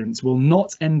students will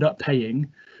not end up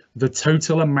paying the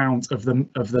total amount of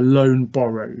the loan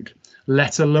borrowed,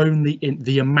 let alone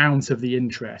the amount of the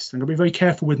interest. I'm going to be very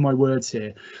careful with my words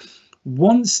here.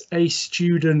 Once a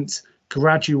student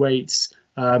graduates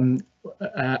and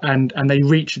they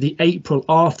reach the April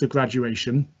after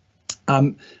graduation,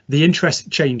 the interest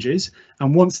changes,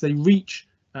 and once they reach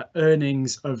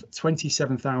earnings of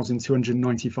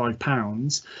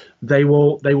 £27,295, they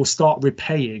will start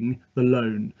repaying the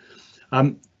loan.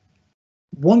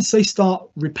 Once they start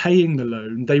repaying the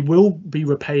loan, they will be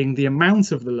repaying the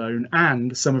amount of the loan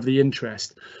and some of the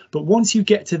interest. But once you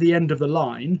get to the end of the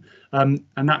line, and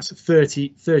that's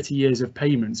 30 years of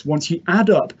payments, once you add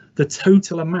up the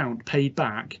total amount paid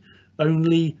back,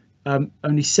 only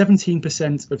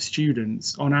 17% of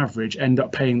students on average end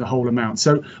up paying the whole amount.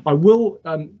 So I will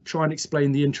try and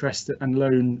explain the interest and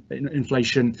loan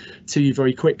inflation to you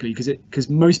very quickly, because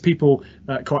most people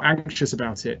are quite anxious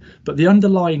about it. But the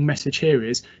underlying message here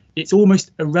is it's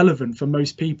almost irrelevant for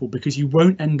most people because you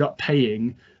won't end up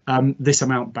paying this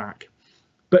amount back.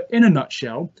 But in a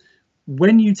nutshell,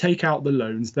 when you take out the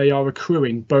loans, they are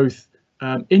accruing both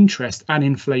interest and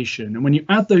inflation, and when you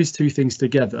add those two things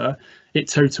together, it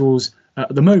totals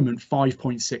at the moment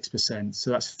 5.6%.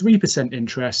 So that's 3%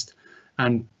 interest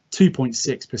and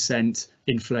 2.6%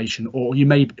 inflation, or you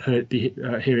may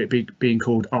hear it being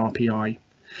called RPI.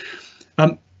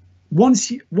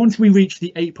 Once we reach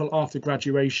the April after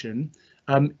graduation,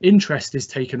 interest is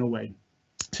taken away.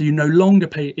 So you no longer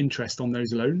pay interest on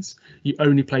those loans. You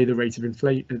only pay the rate of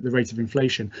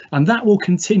inflation, and that will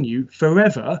continue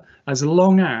forever as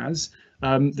long as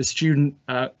the student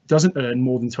doesn't earn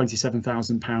more than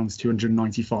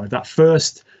 £27,295. That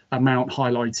first amount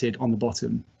highlighted on the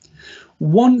bottom.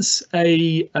 Once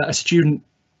a student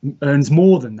earns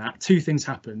more than that, two things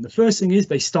happen. The first thing is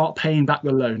they start paying back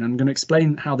the loan. I'm going to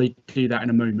explain how they do that in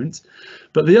a moment.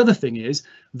 But the other thing is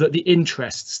that the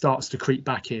interest starts to creep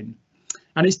back in.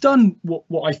 And it's done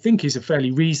what I think is a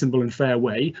fairly reasonable and fair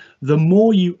way. The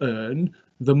more you earn,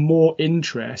 the more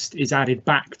interest is added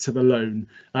back to the loan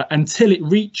until it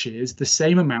reaches the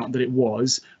same amount that it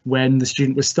was when the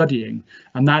student was studying,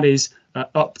 and that is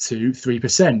up to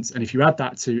 3%. And if you add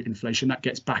that to inflation, that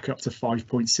gets back up to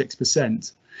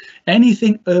 5.6%.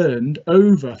 Anything earned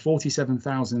over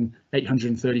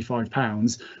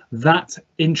 £47,835, that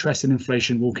interest and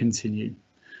inflation will continue.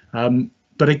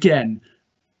 But again,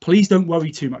 please don't worry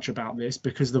too much about this,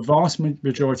 because the vast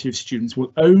majority of students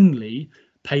will only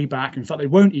pay back, in fact they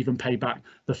won't even pay back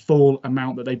the full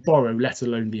amount that they borrow, let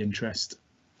alone the interest.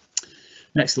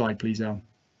 Next slide please, Elle.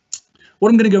 What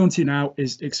I'm going to go on to now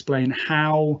is explain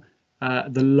how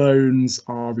the loans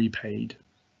are repaid.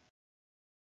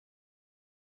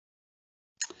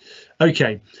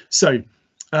 Okay, so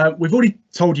we've already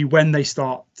told you when they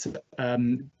start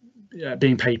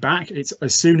being paid back. It's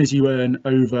as soon as you earn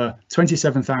over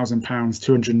 £27,000,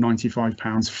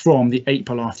 £295 from the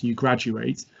April after you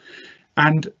graduate.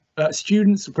 And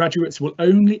graduates will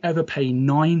only ever pay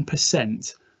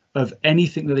 9% of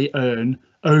anything that they earn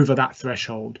over that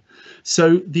threshold.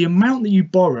 So the amount that you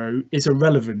borrow is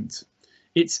irrelevant.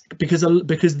 It's because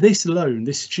this loan,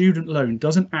 this student loan,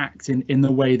 doesn't act in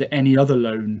the way that any other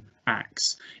loan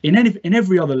acts. In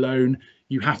every other loan,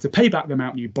 you have to pay back the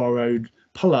amount you borrowed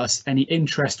plus any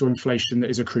interest or inflation that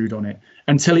is accrued on it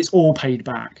until it's all paid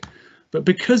back. But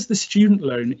because the student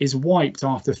loan is wiped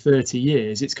after 30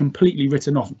 years, it's completely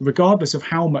written off, regardless of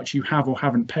how much you have or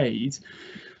haven't paid.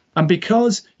 And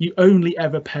because you only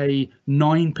ever pay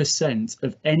 9%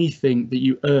 of anything that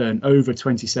you earn over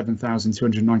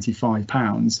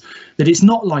 £27,295, that it's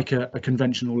not like a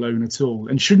conventional loan at all,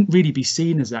 and shouldn't really be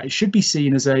seen as that. It should be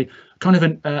seen as a kind of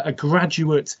a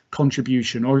graduate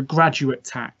contribution or a graduate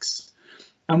tax.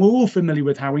 And we're all familiar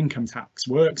with how income tax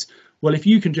works. Well, if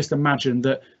you can just imagine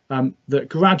that that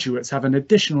graduates have an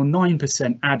additional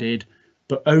 9% added,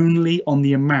 but only on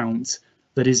the amount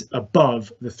that is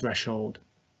above the threshold.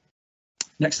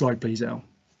 Next slide, please, Elle.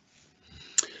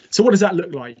 So what does that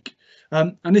look like?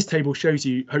 And this table shows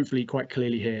you hopefully quite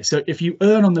clearly here. So if you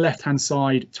earn on the left-hand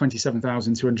side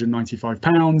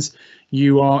 £27,295,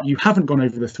 you haven't gone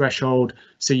over the threshold,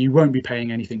 so you won't be paying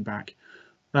anything back.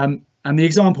 And the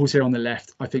examples here on the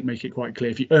left, I think, make it quite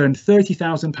clear. If you earn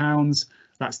 £30,000,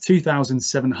 that's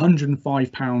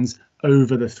 £2,705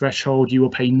 over the threshold. You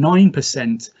will pay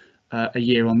 9% a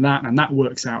year on that, and that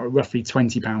works out at roughly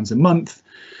 £20 a month.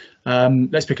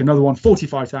 Let's pick another one,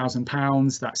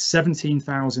 £45,000, that's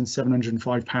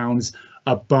 £17,705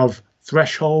 above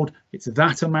threshold. It's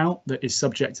that amount that is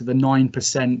subject to the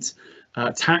 9%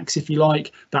 tax, if you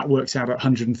like. That works out at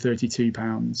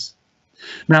 £132.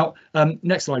 Now,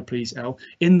 next slide, please, Elle.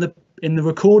 In the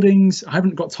recordings, I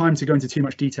haven't got time to go into too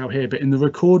much detail here, but in the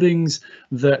recordings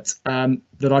that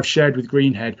that I've shared with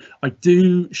Greenhead, I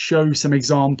do show some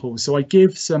examples. So I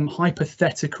give some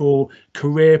hypothetical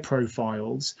career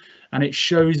profiles, and it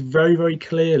shows very, very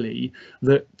clearly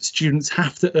that students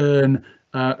have to earn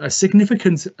a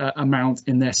significant amount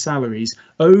in their salaries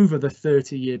over the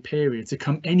 30-year period to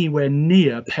come anywhere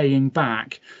near paying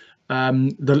back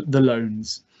the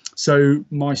loans. So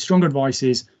my strong advice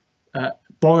is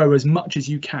borrow as much as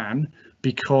you can,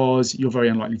 because you're very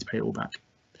unlikely to pay it all back.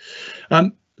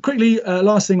 Quickly,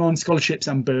 last thing on scholarships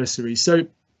and bursaries. So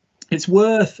it's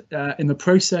worth, in the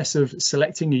process of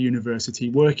selecting a university,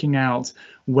 working out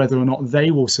whether or not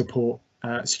they will support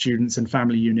students and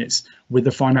family units with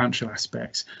the financial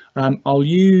aspects. I'll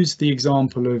use the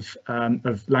example of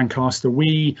Lancaster.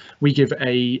 We give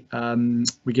a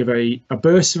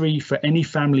bursary for any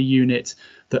family unit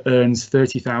that earns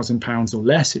 £30,000 or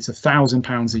less. It's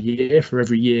 £1,000 a year for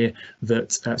every year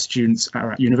that students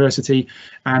are at university,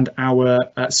 and our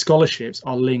scholarships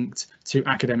are linked to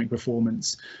academic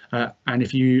performance. And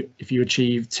if you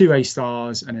achieve 2 A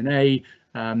stars and an A,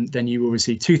 then you will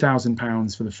receive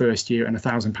 £2,000 for the first year and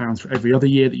 £1,000 for every other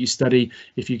year that you study.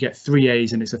 If you get 3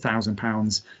 A's, and it's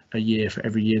 £1,000 a year for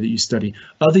every year that you study.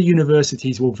 Other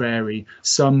universities will vary.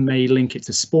 Some may link it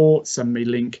to sports, some may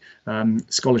link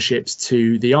scholarships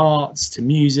to the arts, to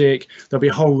music. There'll be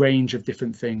a whole range of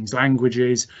different things,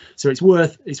 languages. So it's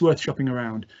worth shopping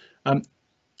around.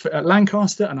 At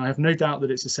Lancaster, and I have no doubt that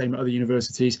it's the same at other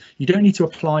universities, you don't need to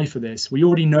apply for this. We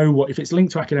already know what, if it's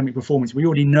linked to academic performance, we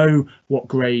already know what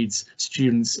grades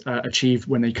students achieve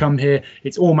when they come here.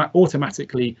 It's all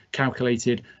automatically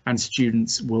calculated, and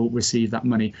students will receive that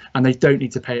money, and they don't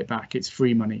need to pay it back. It's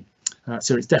free money.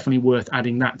 So it's definitely worth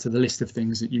adding that to the list of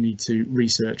things that you need to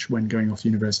research when going off to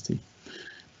university.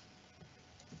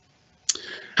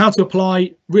 How to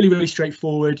apply, really, really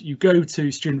straightforward. You go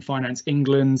to Student Finance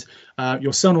England.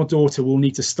 Your son or daughter will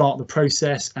need to start the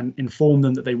process and inform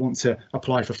them that they want to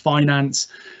apply for finance.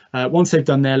 Once they've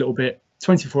done their little bit,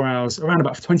 24 hours, around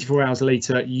about 24 hours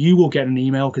later, you will get an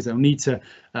email, because they'll need to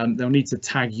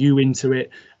tag you into it,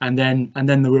 and then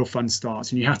the real fun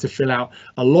starts. And you have to fill out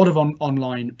a lot of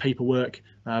online paperwork,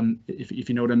 if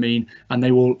you know what I mean. And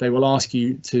they will ask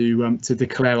you to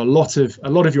declare a lot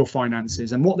of your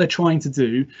finances. And what they're trying to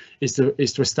do is to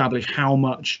establish how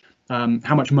much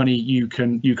money you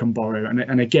can borrow.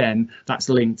 And again, that's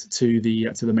linked to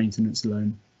the maintenance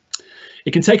loan.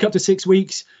 It can take up to 6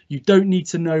 weeks. You don't need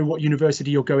to know what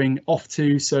university you're going off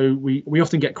to. So we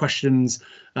often get questions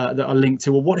that are linked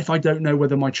to, well, what if I don't know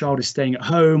whether my child is staying at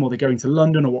home, or they're going to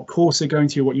London, or what course they're going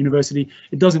to, or what university?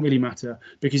 It doesn't really matter,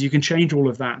 because you can change all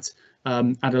of that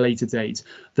at a later date.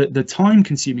 The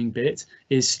time-consuming bit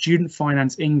is Student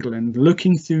Finance England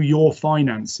looking through your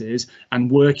finances and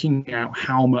working out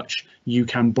how much you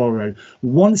can borrow.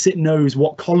 Once it knows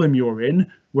what column you're in,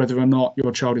 whether or not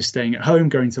your child is staying at home,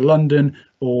 going to London,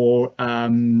 or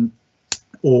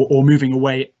moving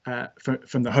away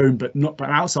from the home, but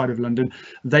outside of London,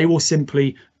 they will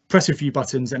simply press a few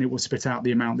buttons and it will spit out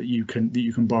the amount that you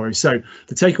can borrow. So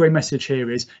the takeaway message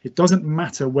here is, it doesn't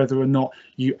matter whether or not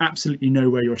you absolutely know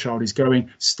where your child is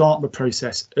going. Start the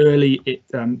process early.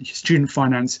 Student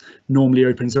finance normally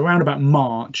opens around about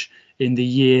March in the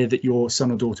year that your son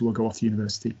or daughter will go off to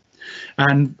university.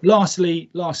 And lastly,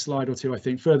 last slide or two, I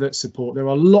think, further support. There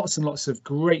are lots and lots of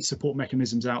great support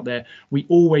mechanisms out there. We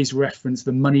always reference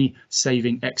the money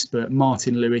saving expert,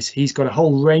 Martin Lewis. He's got a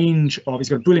whole range of, he's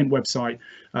got a brilliant website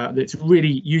that's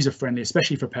really user friendly,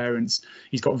 especially for parents.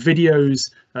 He's got videos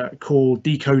called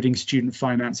Decoding Student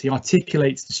Finance. He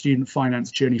articulates the student finance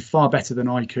journey far better than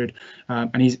I could.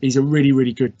 And he's a really,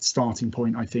 really good starting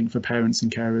point, I think, for parents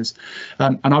and carers.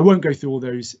 And I won't go through all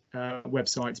those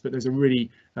websites, but there's a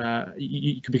really,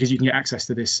 because you can get access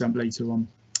to this later on.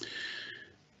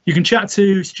 You can chat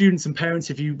to students and parents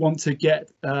if you want to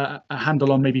get a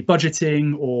handle on maybe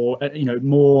budgeting, or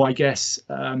more, I guess,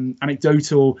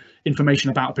 anecdotal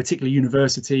information about a particular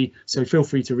university. So feel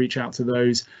free to reach out to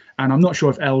those. And I'm not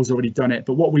sure if Elle's already done it,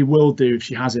 but what we will do, if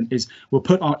she hasn't, is we'll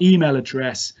put our email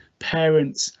address,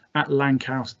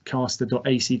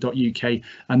 parents@lancaster.ac.uk,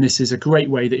 and this is a great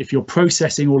way that if you're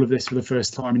processing all of this for the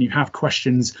first time and you have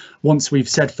questions once we've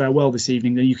said farewell this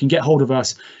evening, then you can get hold of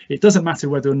us. It doesn't matter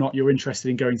whether or not you're interested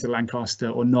in going to Lancaster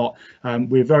or not.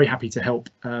 We're very happy to help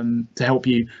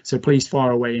you. So please fire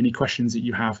away any questions that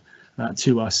you have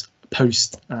to us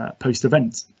post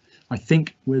event. I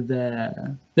think we're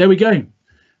there. There we go.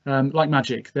 Like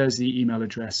magic, there's the email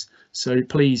address. So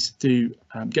please do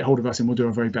get hold of us, and we'll do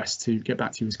our very best to get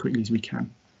back to you as quickly as we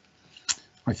can.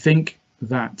 I think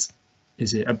that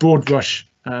is it. A broad brush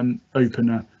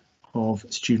opener of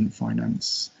student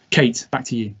finance. Kate, back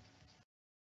to you.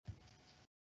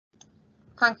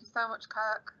 Thank you so much,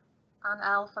 Kirk and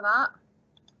Elle, for that.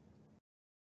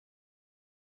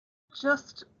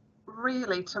 Just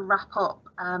really to wrap up,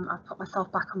 I've put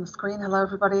myself back on the screen. Hello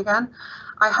everybody again.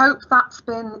 I hope that's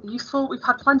been useful. We've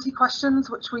had plenty of questions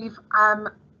which we've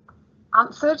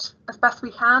answered as best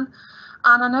we can,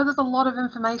 and I know there's a lot of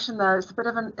information there. It's a bit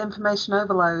of an information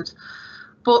overload,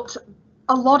 but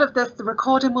a lot of this, the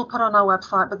recording we'll put on our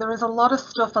website, but there is a lot of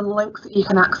stuff and links that you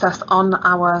can access on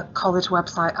our college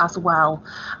website as well.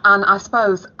 And I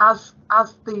suppose as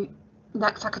the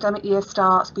next academic year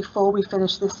starts, before we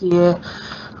finish this year,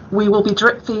 we will be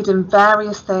drip feeding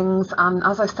various things, and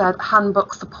as I said,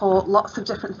 handbook support, lots of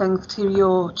different things to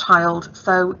your child.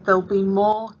 So there'll be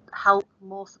more help,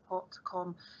 more support to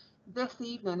come. This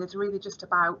evening is really just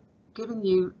about giving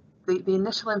you the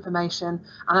initial information,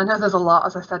 and I know there's a lot,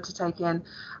 as I said, to take in,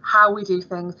 how we do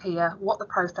things here, what the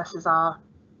processes are.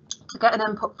 To get an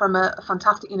input from a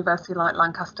fantastic university like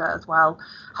Lancaster as well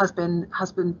has been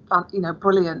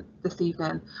brilliant this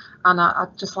evening, and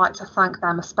I'd just like to thank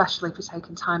them especially for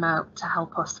taking time out to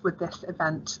help us with this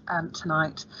event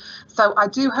tonight. So I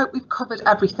do hope we've covered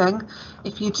everything.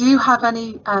 If you do have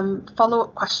any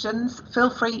follow-up questions, feel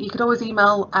free. You could always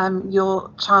email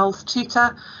your child's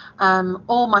tutor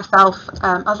or myself.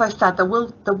 As I said, there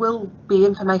will be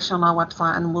information on our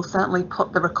website, and we'll certainly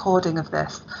put the recording of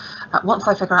this. Once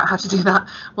I figure out how to do that,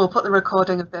 we'll put the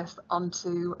recording of this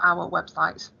onto our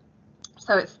website.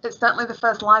 So it's certainly the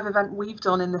first live event we've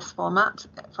done in this format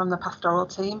from the pastoral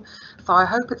team. So I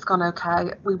hope it's gone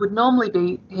okay. We would normally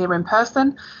be here in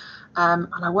person, and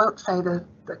I won't say the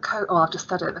I've just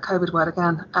said it, the COVID word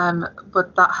again,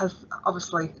 but that has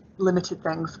obviously limited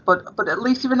things. But at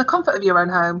least you're in the comfort of your own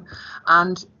home,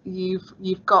 and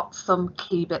you've got some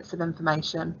key bits of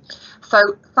information. So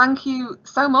thank you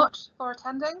so much for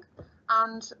attending,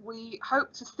 and we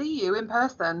hope to see you in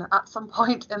person at some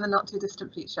point in the not too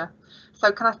distant future.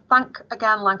 So can I thank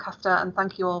again Lancaster, and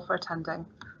thank you all for attending.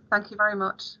 Thank you very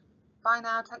much. Bye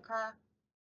now. Take care.